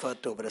lot of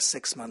effort over a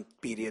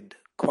 6-month period,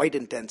 quite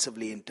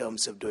intensively in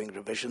terms of doing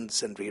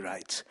revisions and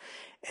rewrites.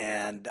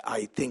 And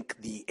I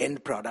think the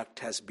end product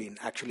has been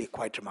actually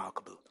quite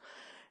remarkable.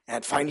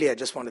 And finally, I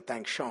just want to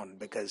thank Sean,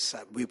 because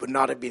we would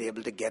not have been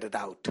able to get it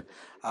out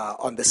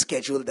on the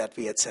schedule that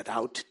we had set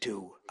out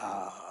to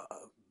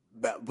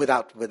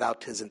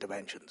without his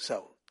intervention.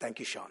 So thank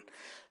you, Sean.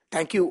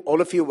 Thank you,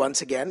 all of you,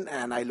 once again,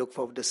 and I look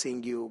forward to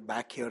seeing you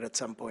back here at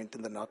some point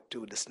in the not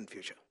too distant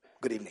future.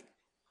 Good evening.